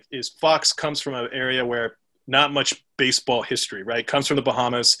is Fox comes from an area where not much baseball history, right? Comes from the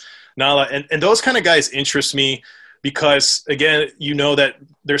Bahamas, not a lot, and those kind of guys interest me because, again, you know that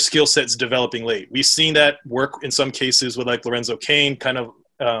their skill set's developing late. We've seen that work in some cases with like Lorenzo Cain, kind of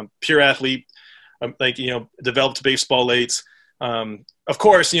pure athlete, developed baseball late. Of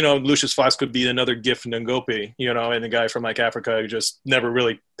course, Lucius Fox could be another Gift Ngope, and a guy from like Africa who just never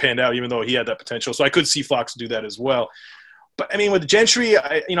really panned out, even though he had that potential. So I could see Fox do that as well. But I mean, with Gentry,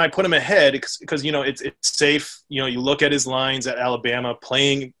 I put him ahead because it's safe. You look at his lines at Alabama,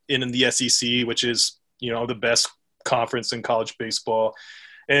 playing in the SEC, which is the best conference in college baseball,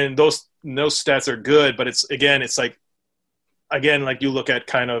 and those stats are good. But it's like you look at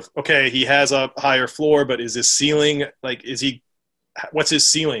kind of, okay, he has a higher floor, but is his ceiling what's his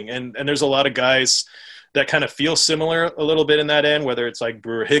ceiling? And there's a lot of guys that kind of feel similar a little bit in that end, whether it's like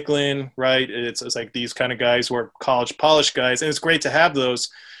Brewer Hicklin, right? It's like these kind of guys who are college polished guys, and it's great to have those.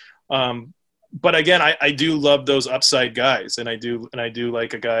 But again, I do love those upside guys, and I do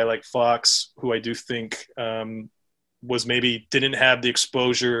like a guy like Fox, who I do think was maybe didn't have the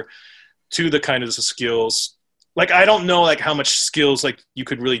exposure to the kind of skills. Like, I don't know like how much skills like you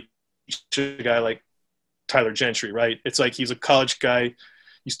could really teach a guy like Tyler Gentry, right? It's like he's a college guy.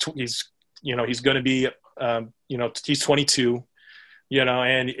 He's going to be he's 22,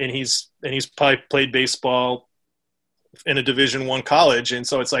 and he's probably played baseball in a Division I college, and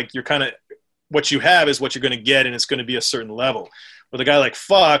so it's like you're kind of what you have is what you're going to get, and it's going to be a certain level. With a guy like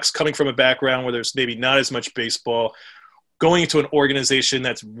Fox, coming from a background where there's maybe not as much baseball, going into an organization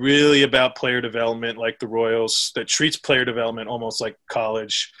that's really about player development, like the Royals, that treats player development almost like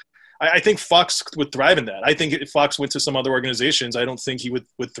college. I think Fox would thrive in that. I think if Fox went to some other organizations, I don't think he would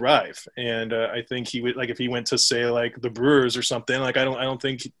thrive. And I think he would, like, if he went to, say, like the Brewers or something, like I don't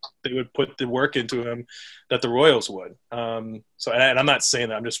think they would put the work into him that the Royals would. And I'm not saying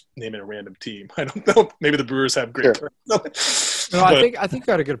that. I'm just naming a random team. I don't know. Maybe the Brewers have great. Sure. No, I think you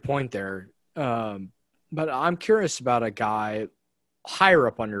got a good point there. But I'm curious about a guy higher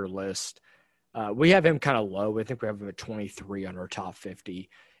up on your list. We have him kind of low. I think we have him at 23 on our top 50.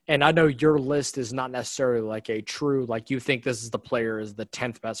 And I know your list is not necessarily like a true, like you think this is the player is the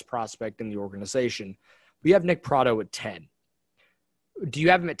 10th best prospect in the organization. We have Nick Pratto at 10. Do you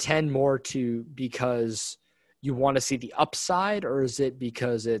have him at 10 more because you want to see the upside, or is it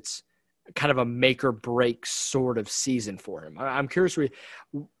because it's kind of a make or break sort of season for him? I'm curious.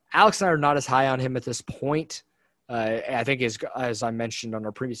 Alex and I are not as high on him at this point. I think as I mentioned on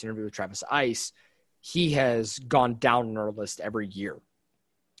our previous interview with Travis Ice, he has gone down on our list every year.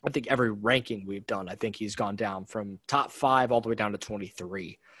 I think every ranking we've done, I think he's gone down from top 5 all the way down to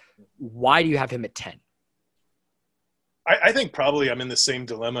 23. Why do you have him at 10? I think probably I'm in the same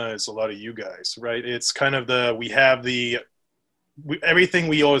dilemma as a lot of you guys, right? It's kind of everything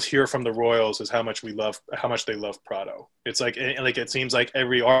we always hear from the Royals is how much they love Pratto. It's like it seems like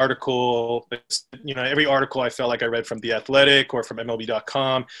every article I felt like I read from The Athletic or from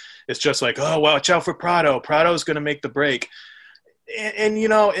MLB.com, it's just like, oh, watch out for Pratto. Pratto's going to make the break. And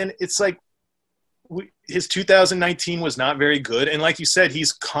it's like his 2019 was not very good. And like you said,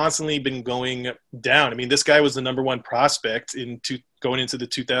 he's constantly been going down. I mean, this guy was the number 1 prospect going into the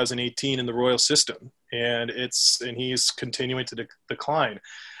 2018 in the Royal system. And he's continuing to decline.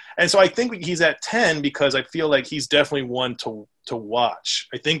 And so I think he's at 10 because I feel like he's definitely one to watch.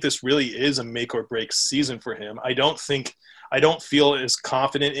 I think this really is a make or break season for him. I don't feel as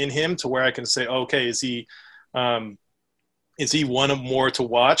confident in him to where I can say, okay, is he one of more to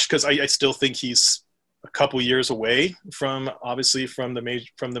watch? Because I still think he's a couple years away from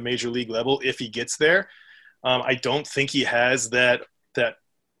the major league level if he gets there. I don't think he has that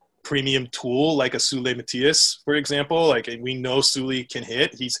premium tool like a Sule Matias, for example. Like, we know Sule can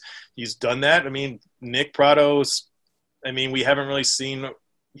hit. He's done that. I mean, Nick Pratto's. I mean, we haven't really seen.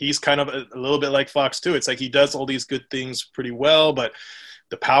 He's kind of a little bit like Fox too. It's like he does all these good things pretty well, but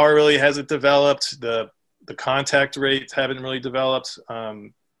the power really hasn't developed. The contact rates haven't really developed.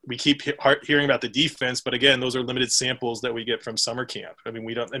 we keep hearing about the defense, but again, those are limited samples that we get from summer camp. I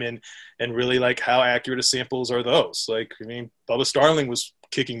mean, and really, like, how accurate of samples are those? Like, I mean, Bubba Starling was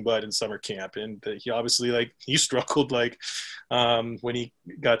kicking butt in summer camp, and he obviously, like, he struggled, like, when he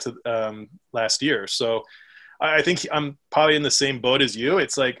got to last year. So I think I'm probably in the same boat as you.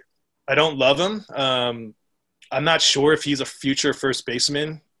 It's like, I don't love him. I'm not sure if he's a future first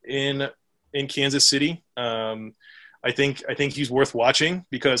baseman in Kansas City. I think he's worth watching,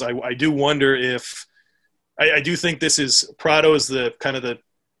 because I do wonder if I do think this is Prado is the kind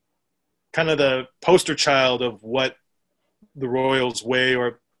of the poster child of what the Royals' way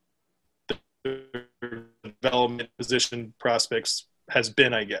or the development position prospects has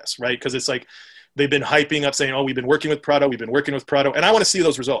been, I guess, right? Because it's like they've been hyping up, saying, "Oh, we've been working with Prado, and I want to see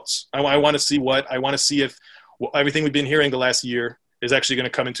those results. I want to see if everything we've been hearing the last year is actually going to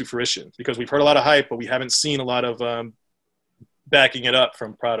come into fruition, because we've heard a lot of hype, but we haven't seen a lot of backing it up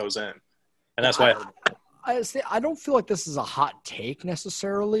from Prado's end. And that's why I don't feel like this is a hot take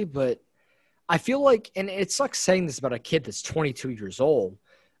necessarily, but I feel like, and it sucks saying this about a kid that's 22 years old,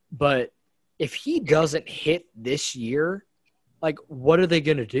 but if he doesn't hit this year, like, what are they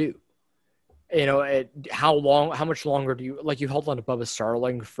going to do? You know, how much longer do you held on to Bubba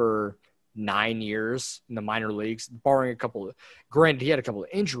Starling for 9 years in the minor leagues, barring granted, he had a couple of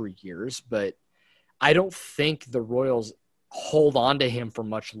injury years, but I don't think the Royals hold on to him for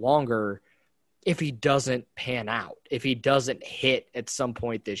much longer if he doesn't pan out, if he doesn't hit at some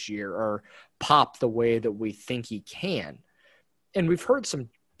point this year or pop the way that we think he can. And we've heard some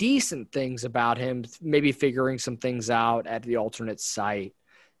decent things about him, maybe figuring some things out at the alternate site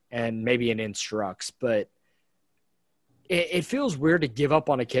and maybe in instructs, but it feels weird to give up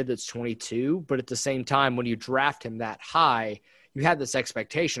on a kid that's 22, but at the same time, when you draft him that high, you have this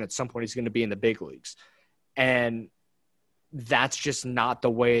expectation at some point he's going to be in the big leagues. And that's just not the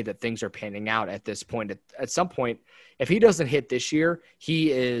way that things are panning out at this point. At some point, if he doesn't hit this year,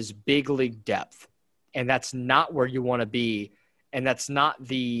 he is big league depth. And that's not where you want to be. And that's not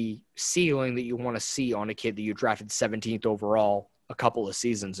the ceiling that you want to see on a kid that you drafted 17th overall a couple of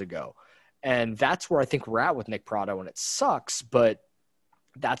seasons ago. And that's where I think we're at with Nick Pratto, and it sucks, but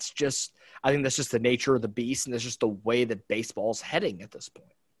I think that's just the nature of the beast, and that's just the way that baseball's heading at this point.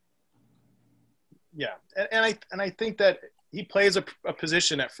 Yeah, and I think that he plays a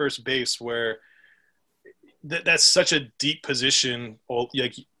position at first base where that's such a deep position,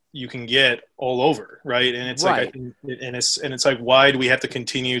 like you can get all over, right? And it's right. It's like, why do we have to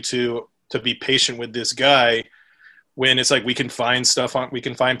continue to be patient with this guy? When it's like we can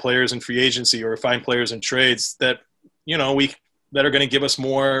find players in free agency or find players in trades that, you know, that are going to give us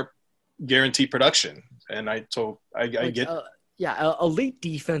more guaranteed production. And I get elite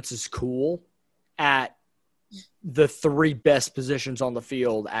defense is cool at the three best positions on the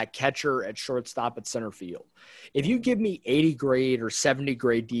field, at catcher, at shortstop, at center field. If you give me 80 grade or 70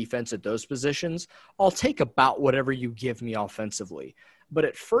 grade defense at those positions, I'll take about whatever you give me offensively. But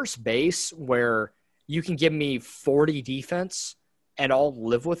at first base, where you can give me 40 defense and I'll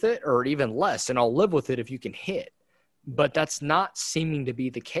live with it, or even less, and I'll live with it if you can hit. But that's not seeming to be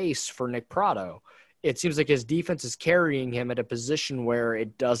the case for Nick Pratto. It seems like his defense is carrying him at a position where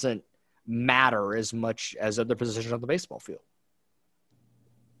it doesn't matter as much as other positions on the baseball field.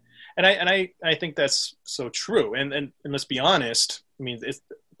 And I think that's so true. And let's be honest. I mean,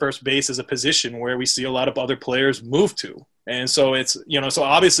 first base is a position where we see a lot of other players move to. And so it's, you know, so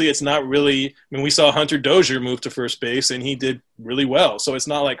obviously it's not really, I mean, we saw Hunter Dozier move to first base and he did really well. So it's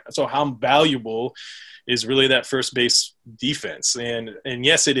not like, so how valuable is really that first base defense? And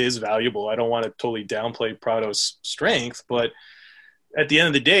yes, it is valuable. I don't want to totally downplay Pratto's strength, but at the end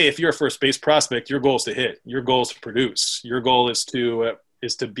of the day, if you're a first base prospect, your goal is to hit, your goal is to produce, your goal is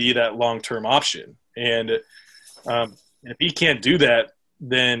to be that long-term option. And if he can't do that,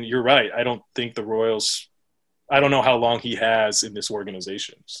 then you're right. I don't think the Royals, I don't know how long he has in this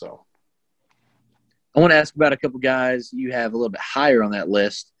organization. So I want to ask about a couple guys you have a little bit higher on that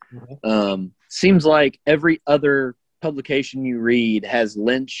list. Mm-hmm. Seems like every other publication you read has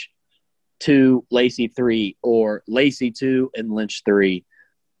Lynch 2, Lacy 3, or Lacy 2 and Lynch 3.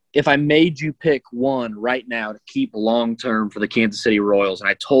 If I made you pick one right now to keep long-term for the Kansas City Royals, and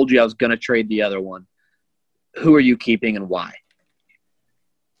I told you I was going to trade the other one, who are you keeping and why?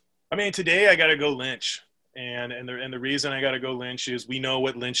 I mean, today I got to go Lynch. And the reason I got to go Lynch is we know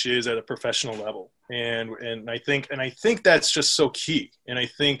what Lynch is at a professional level, and I think that's just so key. And I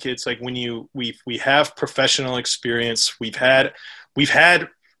think it's like when we have professional experience, we've had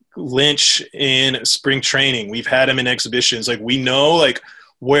Lynch in spring training, we've had him in exhibitions. Like we know like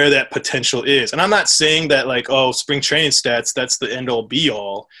where that potential is. And I'm not saying that like, oh, spring training stats, that's the end all be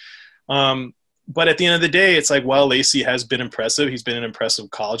all. But at the end of the day, it's like, while Lacy has been impressive, he's been an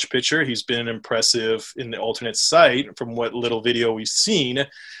impressive college pitcher. He's been impressive in the alternate site from what little video we've seen.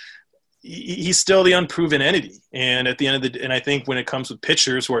 He's still the unproven entity. And at the end of the day, and I think when it comes with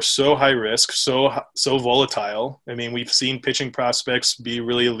pitchers who are so high risk, so volatile, I mean, we've seen pitching prospects be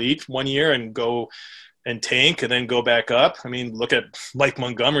really elite one year and go and tank and then go back up. I mean, look at Mike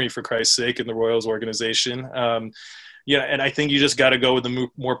Montgomery, for Christ's sake, in the Royals organization. Yeah, and I think you just got to go with the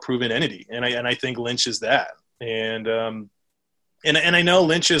more proven entity. And I think Lynch is that. And I know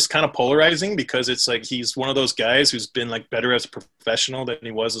Lynch is kind of polarizing because it's like he's one of those guys who's been like better as a professional than he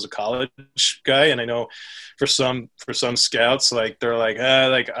was as a college guy. And I know for some scouts, like they're like,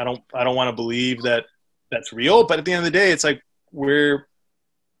 I don't want to believe that that's real. But at the end of the day, it's like we're,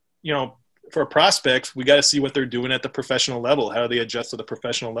 you know, for prospects, we got to see what they're doing at the professional level. How do they adjust to the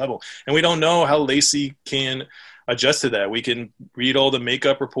professional level? And we don't know how Lacy can adjust to that. We can read all the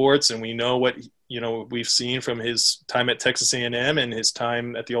makeup reports and we know what, you know, we've seen from his time at Texas A&M and his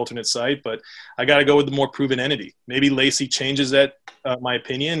time at the alternate site, but I got to go with the more proven entity. Maybe Lacy changes that, my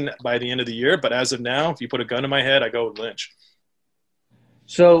opinion, by the end of the year. But as of now, if you put a gun to my head, I go with Lynch.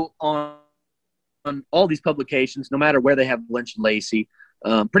 So on all these publications, no matter where they have Lynch and Lacy,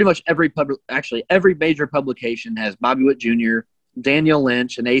 pretty much every major publication has Bobby Witt Jr., Daniel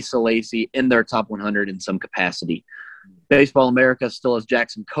Lynch, and Asa Lacy in their top 100 in some capacity. Baseball America still has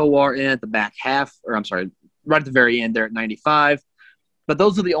Jackson Kowar in at the back half, right at the very end there at 95. But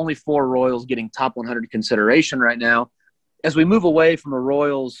those are the only four Royals getting top 100 consideration right now. As we move away from the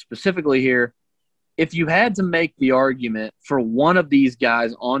Royals specifically here, if you had to make the argument for one of these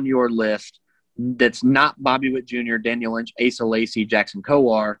guys on your list that's not Bobby Witt Jr., Daniel Lynch, Asa Lacy, Jackson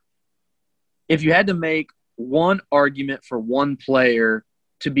Kowar, if you had to make one argument for one player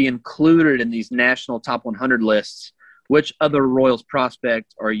to be included in these national top 100 lists, which other Royals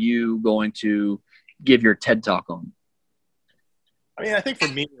prospect are you going to give your TED Talk on? I mean, I think for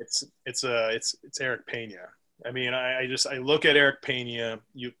me, it's Eric Pena. I mean, I look at Eric Pena.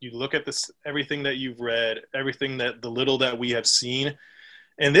 You look at this, everything that you've read, everything that the little that we have seen,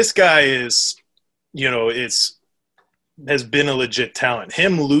 and this guy is, you know, has been a legit talent.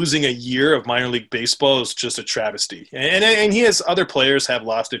 Him losing a year of minor league baseball is just a travesty. And he has other players have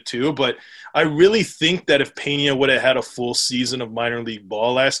lost it too, but I really think that if Pena would have had a full season of minor league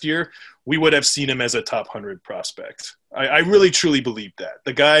ball last year, we would have seen him as a top 100 prospect. I really truly believe that.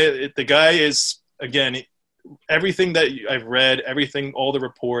 The guy is, again, everything that I've read, everything, all the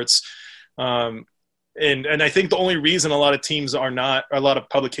reports, and I think the only reason a lot of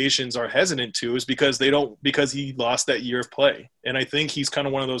publications are hesitant to is because he lost that year of play. And I think he's kind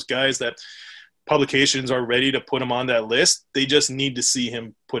of one of those guys that publications are ready to put him on that list. They just need to see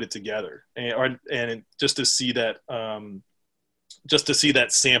him put it together and just to see that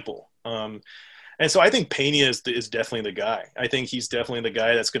sample. And so I think Pena is definitely the guy. I think he's definitely the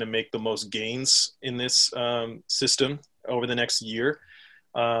guy that's going to make the most gains in this system over the next year.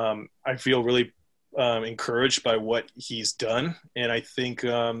 I feel really encouraged by what he's done. And I think,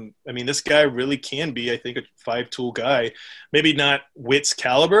 this guy really can be, I think, a five-tool guy. Maybe not Witt's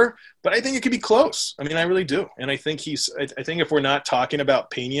caliber, but I think it could be close. I mean, I really do. And I think I think if we're not talking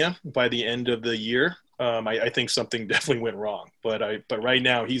about Pena by the end of the year, I think something definitely went wrong. But right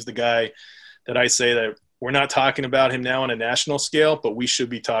now, he's the guy that I say that we're not talking about him now on a national scale, but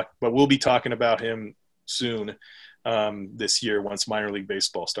we'll be talking about him soon this year once minor league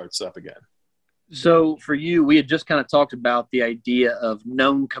baseball starts up again. So for you, we had just kind of talked about the idea of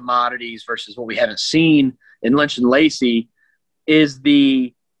known commodities versus what we haven't seen in Lynch and Lacy. Is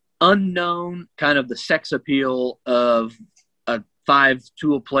the unknown kind of the sex appeal of a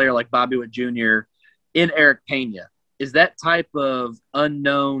five-tool player like Bobby Witt Jr. in Eric Pena? Is that type of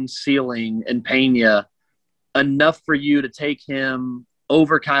unknown ceiling in Pena enough for you to take him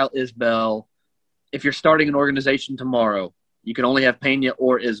over Kyle Isbell? If you're starting an organization tomorrow, you can only have Pena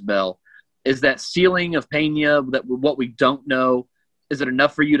or Isbell. Is that ceiling of Pena, that what we don't know, is it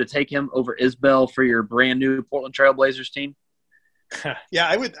enough for you to take him over Isbell for your brand new Portland Trail Blazers team? Yeah,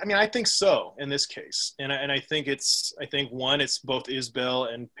 I would. I mean, I think so in this case, and I think it's both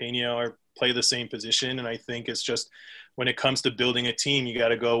Isbell and Pena play the same position, and I think it's just when it comes to building a team, you got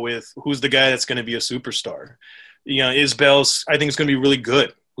to go with who's the guy that's going to be a superstar. You know, Isbell's, I think, is going to be really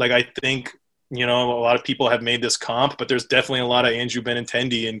good. Like, I think, you know, a lot of people have made this comp, but there's definitely a lot of Andrew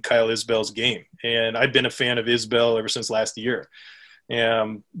Benintendi in Kyle Isbell's game. And I've been a fan of Isbell ever since last year.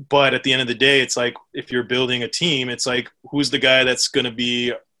 But at the end of the day, it's like, if you're building a team, it's like, who's the guy that's going to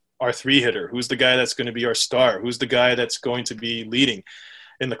be our three hitter? Who's the guy that's going to be our star? Who's the guy that's going to be leading?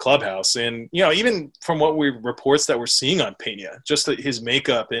 in the clubhouse. And, you know, even from what reports that we're seeing on Pena, just his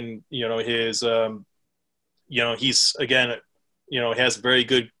makeup and, you know, his, you know, he's, again, you know, has very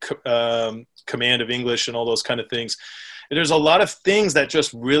good command of English and all those kind of things. And there's a lot of things that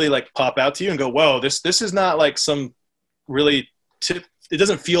just really like pop out to you and go, whoa, this is not like some really it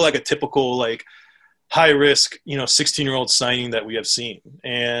doesn't feel like a typical like high risk, you know, 16-year-old signing that we have seen.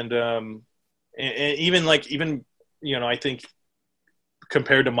 And even, you know, I think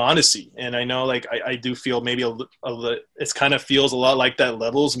compared to Mondesi, and I know like I do feel maybe it's kind of feels a lot like that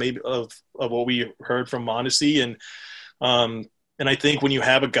levels maybe of what we heard from Mondesi. And I think when you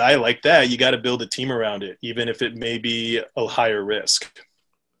have a guy like that, you got to build a team around it, even if it may be a higher risk.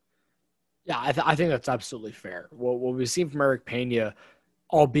 Yeah, I think that's absolutely fair. What we've seen from Eric Pena,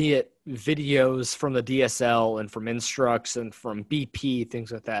 albeit videos from the DSL and from Instructs and from BP,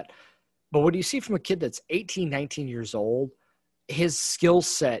 things like that. But what do you see from a kid that's 18, 19 years old? His skill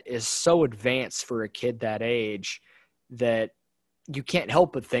set is so advanced for a kid that age that you can't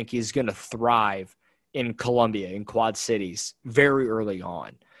help but think he's going to thrive in Colombia, in Quad Cities, very early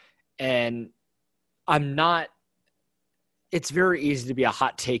on. And it's very easy to be a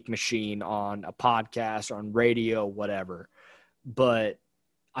hot take machine on a podcast or on radio, whatever. But,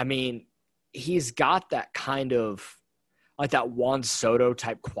 I mean, he's got that kind of, like that Juan Soto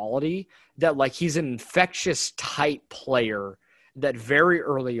type quality that, like, he's an infectious type player that very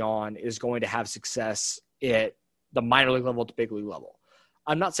early on is going to have success at the minor league level to big league level.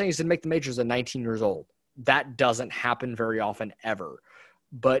 I'm not saying he's going to make the majors at 19 years old. That doesn't happen very often ever.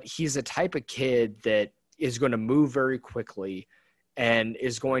 But he's a type of kid that is going to move very quickly and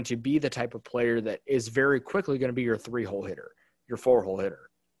is going to be the type of player that is very quickly going to be your 3-hole hitter, your 4-hole hitter,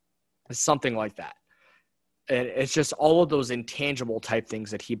 something like that. And it's just all of those intangible type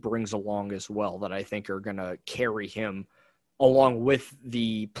things that he brings along as well that I think are going to carry him along with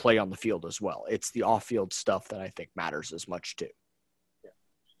the play on the field as well. It's the off-field stuff that I think matters as much too. Yeah.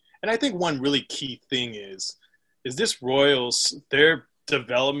 And I think one really key thing is this Royals, their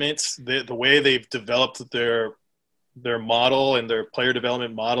development, the way they've developed their model and their player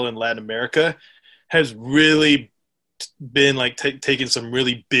development model in Latin America has really been like taking some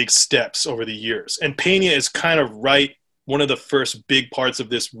really big steps over the years. And Pena is kind of one of the first big parts of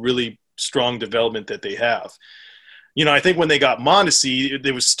this really strong development that they have. You know, I think when they got Mondesi,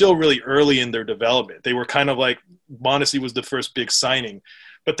 it was still really early in their development. They were kind of like Mondesi was the first big signing.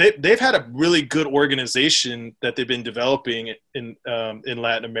 But they've had a really good organization that they've been developing in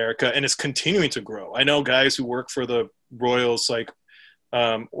Latin America, and it's continuing to grow. I know guys who work for the Royals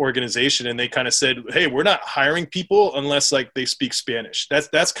organization, and they kind of said, "Hey, we're not hiring people unless like they speak Spanish."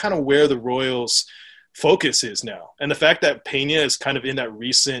 That's kind of where the Royals' focus is now, and the fact that Pena is kind of in that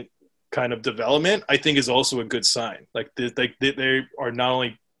recent kind of development, I think, is also a good sign. Like they are not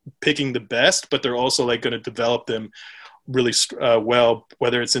only picking the best, but they're also like going to develop them really well,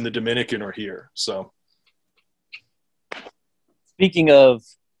 whether it's in the Dominican or here. So speaking of,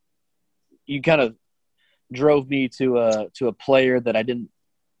 you kind of drove me to a player that I didn't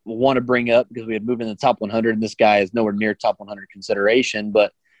want to bring up because we had moved in the top 100 and this guy is nowhere near top 100 consideration,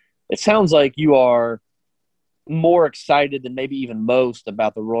 but it sounds like you are more excited than maybe even most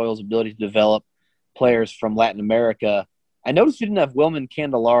about the Royals' ability to develop players from Latin America. I noticed you didn't have Wilman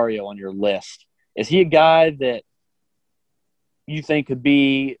Candelario on your list. Is he a guy that you think could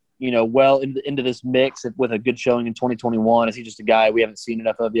be, you know, well into this mix with a good showing in 2021? Is he just a guy we haven't seen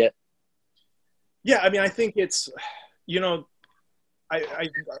enough of yet? Yeah, I mean, I think it's, you know, I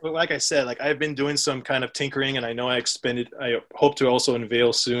like I said, like I've been doing some kind of tinkering, and I know I hope to also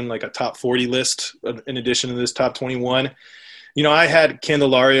unveil soon like a top 40 list in addition to this top 21. You know, I had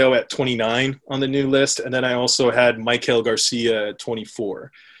Candelario at 29 on the new list, and then I also had Michael Garcia at 24.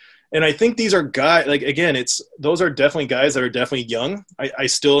 And I think these are guys, like, again, those are definitely guys that are definitely young. I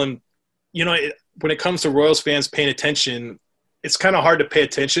still am, you know, when it comes to Royals fans paying attention, it's kind of hard to pay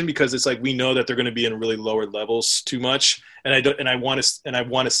attention because it's like we know that they're going to be in really lower levels too much, and I want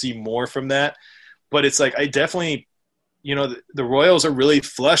to see more from that. But it's like I definitely, you know, the Royals are really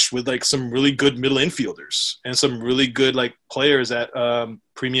flush with like some really good middle infielders and some really good like players at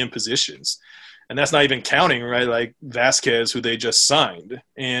premium positions. And that's not even counting, right, like Vasquez, who they just signed.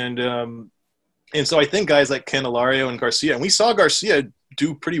 And so I think guys like Candelario and Garcia, and we saw Garcia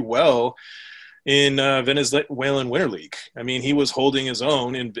do pretty well in Venezuelan Winter League. I mean, he was holding his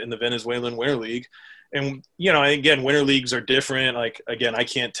own in the Venezuelan Winter League. And, you know, again, Winter Leagues are different. Like, again, I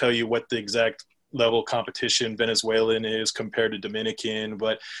can't tell you what the exact level competition Venezuelan is compared to Dominican,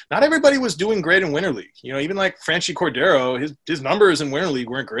 but not everybody was doing great in Winter League. You know, even like Franchi Cordero, his numbers in Winter League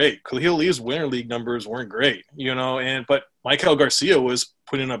weren't great. Khalil Lee's Winter League numbers weren't great, you know, but Michael Garcia was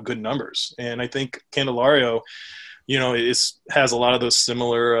putting up good numbers. And I think Candelario, you know, has a lot of those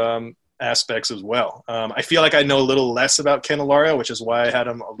similar aspects as well. I feel like I know a little less about Candelario, which is why I had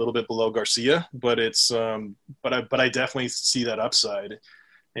him a little bit below Garcia, but I definitely see that upside.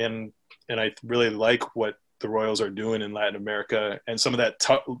 And I really like what the Royals are doing in Latin America and some of that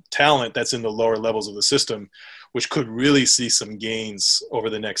talent that's in the lower levels of the system, which could really see some gains over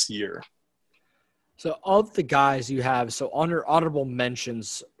the next year. So of the guys you have, so under honorable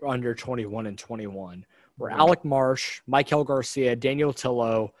mentions under 21 and 21 were Alec Marsh, Michael Garcia, Daniel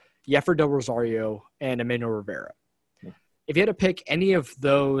Tillo, Yeffer Del Rosario, and Emmanuel Rivera. If you had to pick any of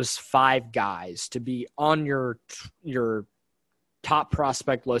those 5 guys to be on your top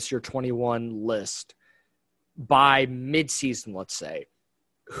prospect list, your 21 list, by midseason, let's say,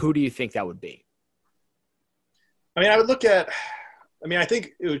 who do you think that would be? I mean, I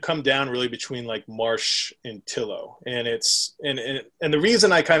think it would come down really between like Marsh and Tillo. And and the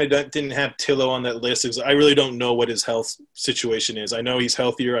reason I kind of didn't have Tillo on that list is I really don't know what his health situation is. I know he's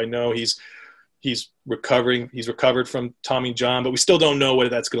healthier. I know he's recovering. He's recovered from Tommy John, but we still don't know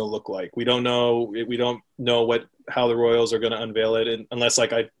what that's going to look like. We don't know how the Royals are going to unveil it, unless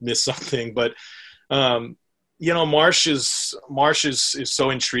like I missed something. But you know, Marsh is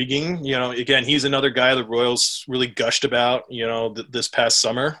so intriguing. You know, again, he's another guy the Royals really gushed about, you know, this past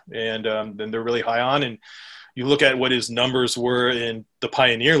summer, and then they're really high on. And you look at what his numbers were in the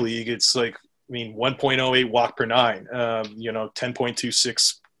Pioneer League, it's like, I mean, 1.08 walk per 9, you know,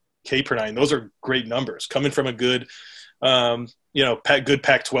 10.26 K per 9. Those are great numbers coming from a good, you know, good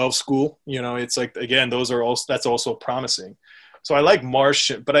Pac-12 school. You know, it's like, again, that's also promising. So I like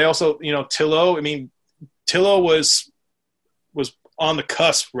Marsh, but I also, you know, Tillo. I mean, Tillo was on the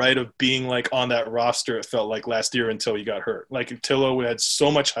cusp, right, of being like on that roster. It felt like last year until he got hurt. Like Tillo had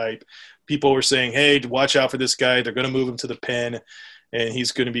so much hype. People were saying, "Hey, watch out for this guy. They're going to move him to the pen, and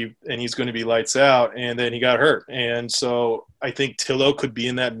he's going to be lights out." And then he got hurt, and so I think Tillo could be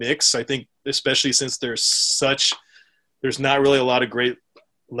in that mix. I think especially since there's not really a lot of great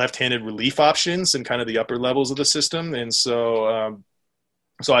left-handed relief options in kind of the upper levels of the system, and so.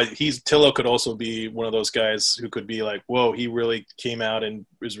 Tillo could also be one of those guys who could be like, whoa, he really came out and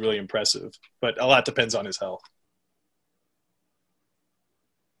was really impressive. But a lot depends on his health.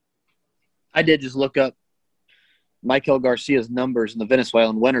 I did just look up Michael Garcia's numbers in the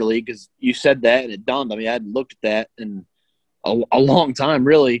Venezuelan Winter League because you said that and it dawned on me. I hadn't looked at that in a long time,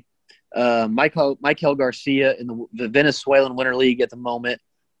 really. Michael Garcia in the Venezuelan Winter League at the moment,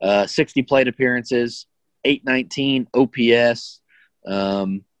 60 plate appearances, 819 OPS.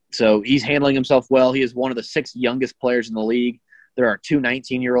 So he's handling himself well. He is one of the 6 youngest players in the league. There are 2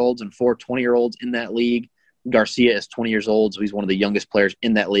 19-year-olds and 4 20-year-olds in that league. Garcia is 20 years old, so he's one of the youngest players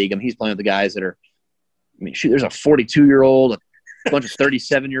in that league. I mean, he's playing with the guys that are – I mean, shoot, there's a 42-year-old, a bunch of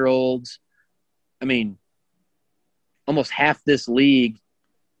 37-year-olds. I mean, almost half this league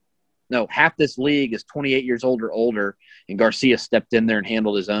is 28 years old or older, and Garcia stepped in there and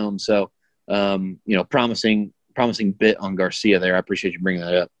handled his own. So, you know, promising bit on Garcia there. I appreciate you bringing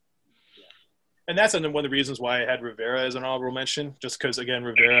that up. And that's one of the reasons why I had Rivera as an honorable mention, just because, again,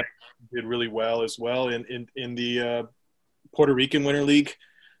 Rivera did really well as well in the Puerto Rican Winter League.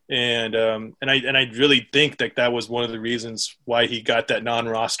 And I really think that was one of the reasons why he got that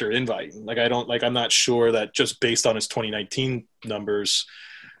non-roster invite. I'm not sure that just based on his 2019 numbers,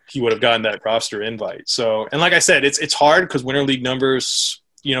 he would have gotten that roster invite. So, and like I said, it's hard because Winter League numbers,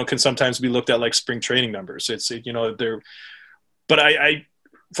 you know, can sometimes be looked at like spring training numbers. But I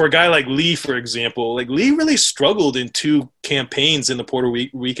for a guy like Lee, for example, like Lee really struggled in 2 campaigns in the Puerto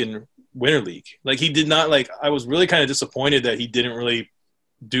Rican Winter League. Like he did not I was really kind of disappointed that he didn't really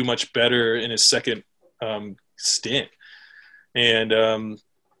do much better in his second stint. And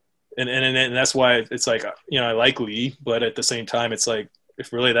that's why it's like, you know, I like Lee, but at the same time, it's like,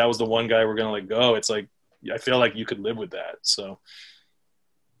 if really that was the one guy we're going to let go, it's like, I feel like you could live with that. So.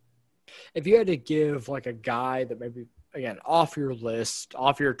 If you had to give like a guy that maybe, again, off your list,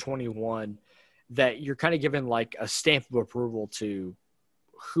 off your 21, that you're kind of giving like a stamp of approval to,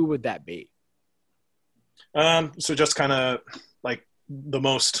 who would that be? So just kind of like the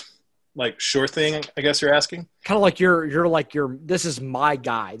most like sure thing, I guess you're asking. Kind of like you're this is my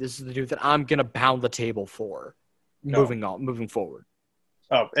guy. This is the dude that I'm going to pound the table for moving forward.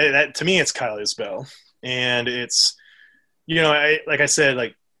 Oh, to me, it's Kyle Isbell. And it's, you know, like I said,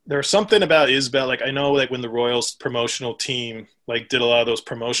 like there's something about Isbell. Like, I know, like, when the Royals promotional team, like, did a lot of those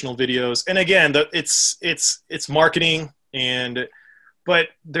promotional videos, and again, it's marketing, but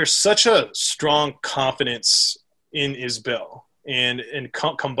there's such a strong confidence in Isbell, and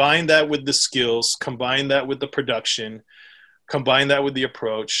combine that with the skills, combine that with the production, combine that with the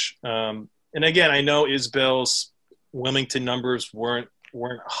approach. And again, I know Isbell's Wilmington numbers weren't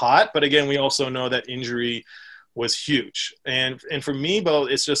hot, but again, we also know that injury was huge. And for me, Bo,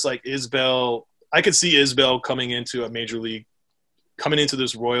 it's just like Isbell. I could see Isbell coming into a major league, coming into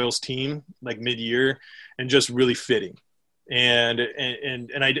this Royals team like mid-year, and just really fitting. And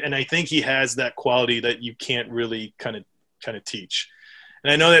I think he has that quality that you can't really kind of teach.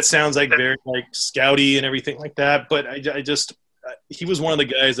 And I know that sounds like very like scouty and everything like that, but he was one of the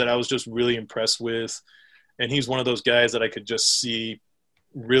guys that I was just really impressed with, and he's one of those guys that I could just see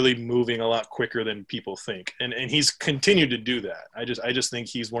really moving a lot quicker than people think, and he's continued to do that. I just think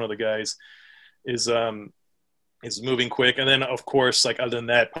he's one of the guys is moving quick. And then, of course, like, other than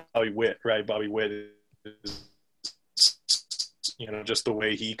that, Bobby Witt, right? Bobby Witt is, just the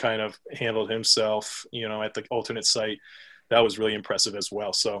way he kind of handled himself, at the alternate site, that was really impressive as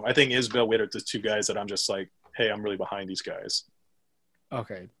well. So I think Isbell, Witt are the two guys that I'm just like, hey, I'm really behind these guys.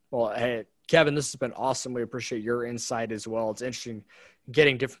 Okay. Well, hey, Kevin, this has been awesome. We appreciate your insight as well. It's interesting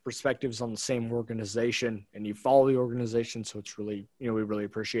getting different perspectives on the same organization, and you follow the organization. So it's really, we really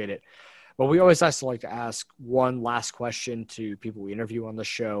appreciate it. But we always like to ask one last question to people we interview on the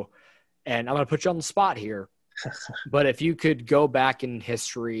show. And I'm going to put you on the spot here. But if you could go back in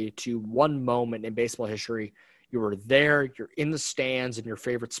history to one moment in baseball history, you were there, you're in the stands in your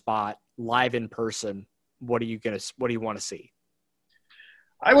favorite spot, live in person, what do you want to see?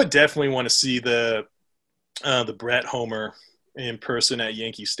 I would definitely want to see the Brett Homer in person at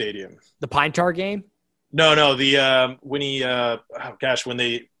Yankee Stadium. The Pine Tar game? No. The when he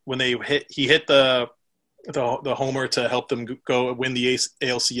when he hit the homer to help them go win the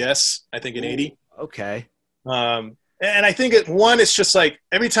ALCS, I think in '80. Okay. And I think it's just like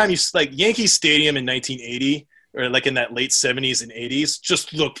every time you like Yankee Stadium in 1980 or like in that late 70s and 80s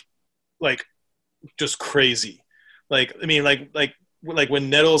just looked like just crazy. Like, I mean, like when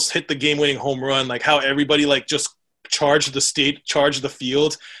Nettles hit the game-winning home run, like how everybody like just charged the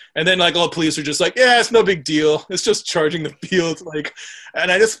field, and then like all the police are just like, yeah, it's no big deal, it's just charging the field. Like,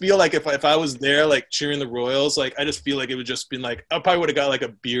 and I just feel like if I was there like cheering the Royals, like I just feel like it would just been like I probably would have got like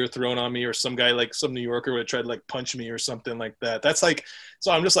a beer thrown on me, or some guy like some New Yorker would have tried to like punch me or something like that. That's like,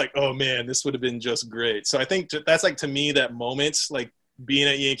 so I'm just like, oh man, this would have been just great. So I think that's like, to me, that moment, like being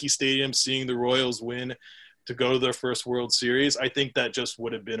at Yankee Stadium, seeing the Royals win to go to their first World Series, I think that just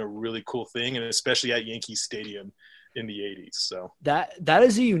would have been a really cool thing, and especially at Yankee Stadium in the 80s. So that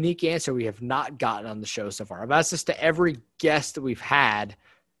is a unique answer we have not gotten on the show so far. I've asked this to every guest that we've had,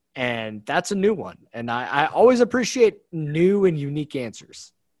 and that's a new one. And I always appreciate new and unique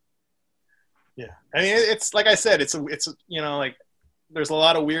answers. Yeah. I mean, it's like I said, it's like there's a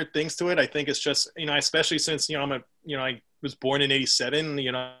lot of weird things to it. I think it's just, especially since, I was born in '87,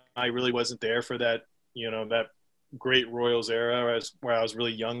 I really wasn't there for that, that great Royals era where I was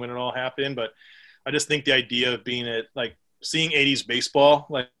really young when it all happened. But I just think the idea of being at like seeing 80s baseball,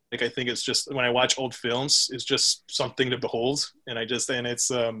 like I think it's just, when I watch old films, it's just something to behold. And I just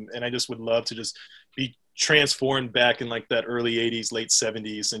would love to just be transformed back in like that early 80s, late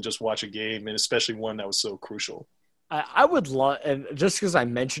 70s, and just watch a game, and especially one that was so crucial. I would love, and just because I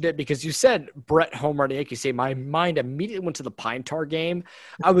mentioned it, because you said Brett Homer at Yankee Stadium, my mind immediately went to the Pine Tar game.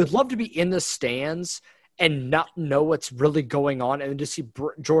 I would love to be in the stands and not know what's really going on, and just see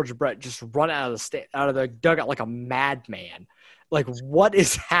George Brett just run out of the dugout like a madman. Like, what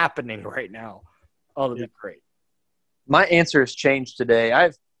is happening right now? Oh, that'd be great. My answer has changed today.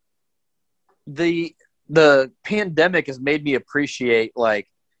 The pandemic has made me appreciate like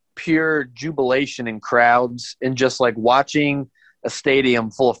pure jubilation in crowds, and just like watching a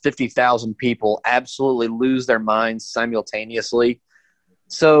stadium full of 50,000 people absolutely lose their minds simultaneously.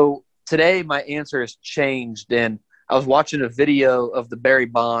 So today my answer has changed, and I was watching a video of the Barry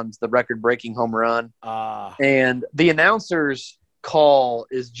Bonds, the record-breaking home run, and the announcer's call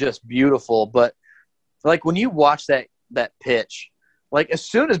is just beautiful. But like when you watch that pitch, like as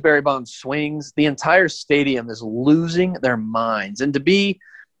soon as Barry Bonds swings, the entire stadium is losing their minds. And to be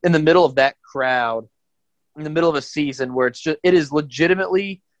in the middle of that crowd, in the middle of a season where it is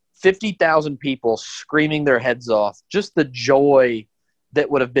legitimately 50,000 people screaming their heads off, just the joy that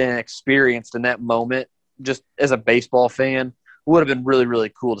would have been experienced in that moment, just as a baseball fan, would have been really,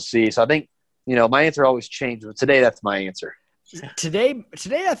 really cool to see. So I think, my answer always changes, but today that's my answer. Today,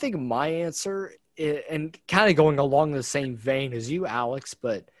 I think my answer and kind of going along the same vein as you, Alex,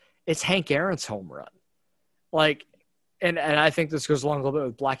 but it's Hank Aaron's home run. Like, and I think this goes along a little bit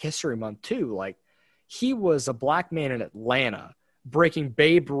with Black History Month too. Like, he was a black man in Atlanta breaking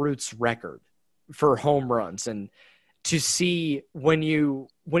Babe Ruth's record for home runs. And to see when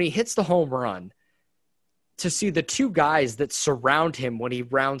he hits the home run, to see the two guys that surround him when he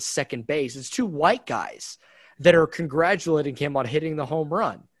rounds second base, it's two white guys that are congratulating him on hitting the home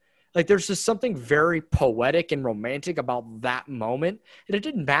run. Like, there's just something very poetic and romantic about that moment. And it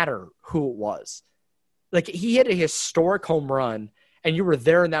didn't matter who it was. Like, he hit a historic home run, and you were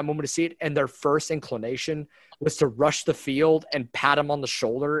there in that moment to see it, and their first inclination was to rush the field and pat him on the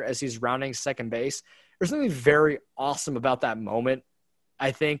shoulder as he's rounding second base. There's something very awesome about that moment.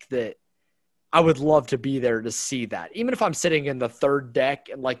 I think that I would love to be there to see that. Even if I'm sitting in the third deck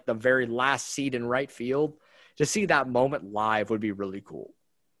and like the very last seat in right field, to see that moment live would be really cool.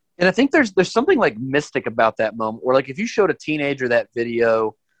 And I think there's something like mystic about that moment, where like if you showed a teenager that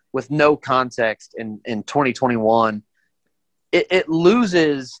video with no context in 2021, it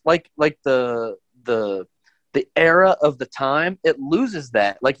loses like the era of the time. It loses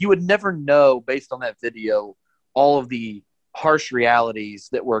that. Like, you would never know based on that video all of the harsh realities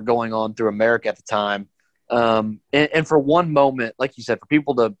that were going on through America at the time. And for one moment, like you said, for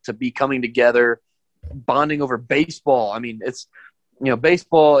people to be coming together, bonding over baseball. I mean, it's,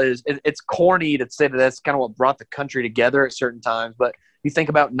 baseball it's corny to say that that's kind of what brought the country together at certain times. But you think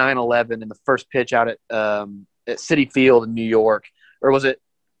about 9/11 and the first pitch out at Citi Field in New York, or was it?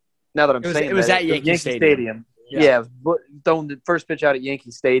 Now that it was at Yankee Stadium. Yeah, throwing the first pitch out at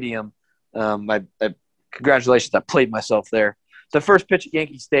Yankee Stadium. Congratulations, I played myself there. The first pitch at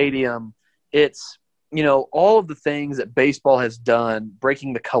Yankee Stadium, it's, all of the things that baseball has done,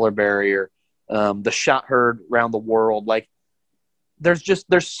 breaking the color barrier, the shot heard around the world. Like, there's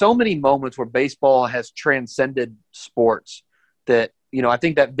so many moments where baseball has transcended sports that, I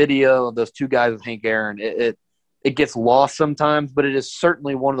think that video of those two guys with Hank Aaron, it gets lost sometimes, but it is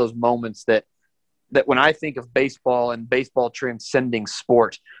certainly one of those moments that when I think of baseball and baseball transcending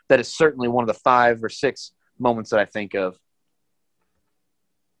sport, that is certainly one of the 5 or 6 moments that I think of.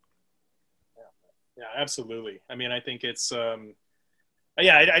 Yeah, absolutely. I mean, I think it's,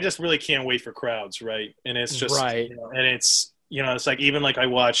 I just really can't wait for crowds, right? And it's just, right. And it's, it's like, even like I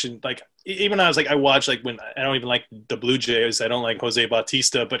watch, and like, even I was like, I watch, like, when I don't even like the Blue Jays, I don't like Jose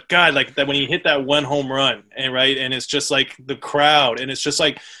Bautista, but God, like that when he hit that one home run, and right, and it's just like the crowd, and it's just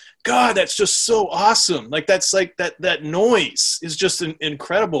like, God, that's just so awesome. Like, that's like that noise is just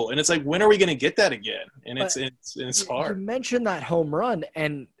incredible. And it's like, when are we going to get that again? And it's hard. You mentioned that home run,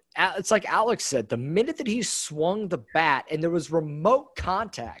 and it's like Alex said, the minute that he swung the bat and there was remote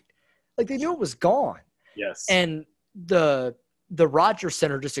contact, like, they knew it was gone. Yes. And the Rogers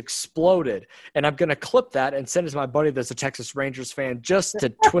Center just exploded. And I'm going to clip that and send it to my buddy that's a Texas Rangers fan just to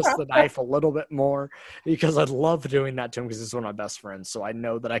twist the knife a little bit more, because I'd love doing that to him, because he's one of my best friends. So I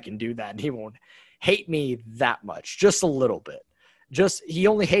know that I can do that and he won't hate me that much, just a little bit. He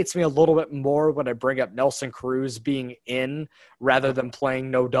only hates me a little bit more when I bring up Nelson Cruz being in rather than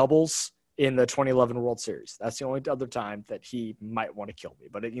playing no doubles in the 2011 World Series. That's the only other time that he might want to kill me,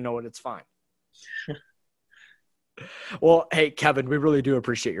 but you know what? It's fine. Well, hey, Kevin, we really do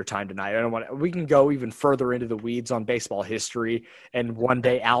appreciate your time tonight. We can go even further into the weeds on baseball history, and one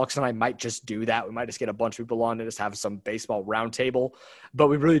day Alex and I might just do that. We might just get a bunch of people on and just have some baseball roundtable, but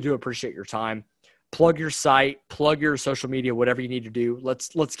we really do appreciate your time. Plug your site, plug your social media, whatever you need to do.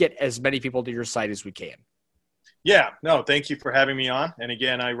 Let's get as many people to your site as we can. Yeah, no, thank you for having me on. And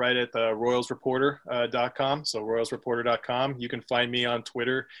again, I write at royalsreporter.com. So royalsreporter.com. You can find me on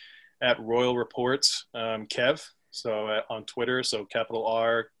Twitter at Royal Reports Kev. So on Twitter, so capital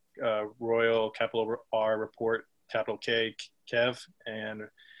R, Royal, capital R, Report, capital K, Kev. And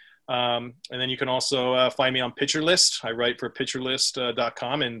then you can also find me on Pitcher List. I write for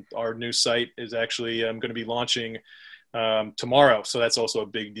pitcherlist.com, and our new site is actually going to be launching tomorrow. So that's also a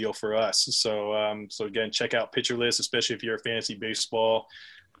big deal for us. So again, check out Pitcher List, especially if you're a fantasy baseball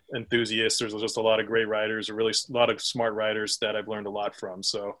enthusiast. There's just a lot of great writers, a lot of smart writers that I've learned a lot from.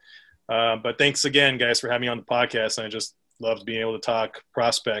 So, but thanks again, guys, for having me on the podcast. And I just love being able to talk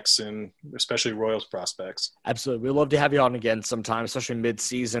prospects, and especially Royals prospects. Absolutely. We'd love to have you on again sometime, especially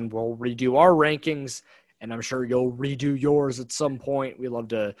mid-season. We'll redo our rankings, and I'm sure you'll redo yours at some point. We love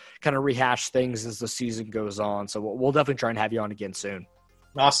to kind of rehash things as the season goes on. So we'll definitely try and have you on again soon.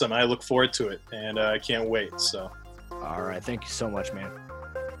 Awesome. I look forward to it, and I can't wait. So, all right. Thank you so much, man.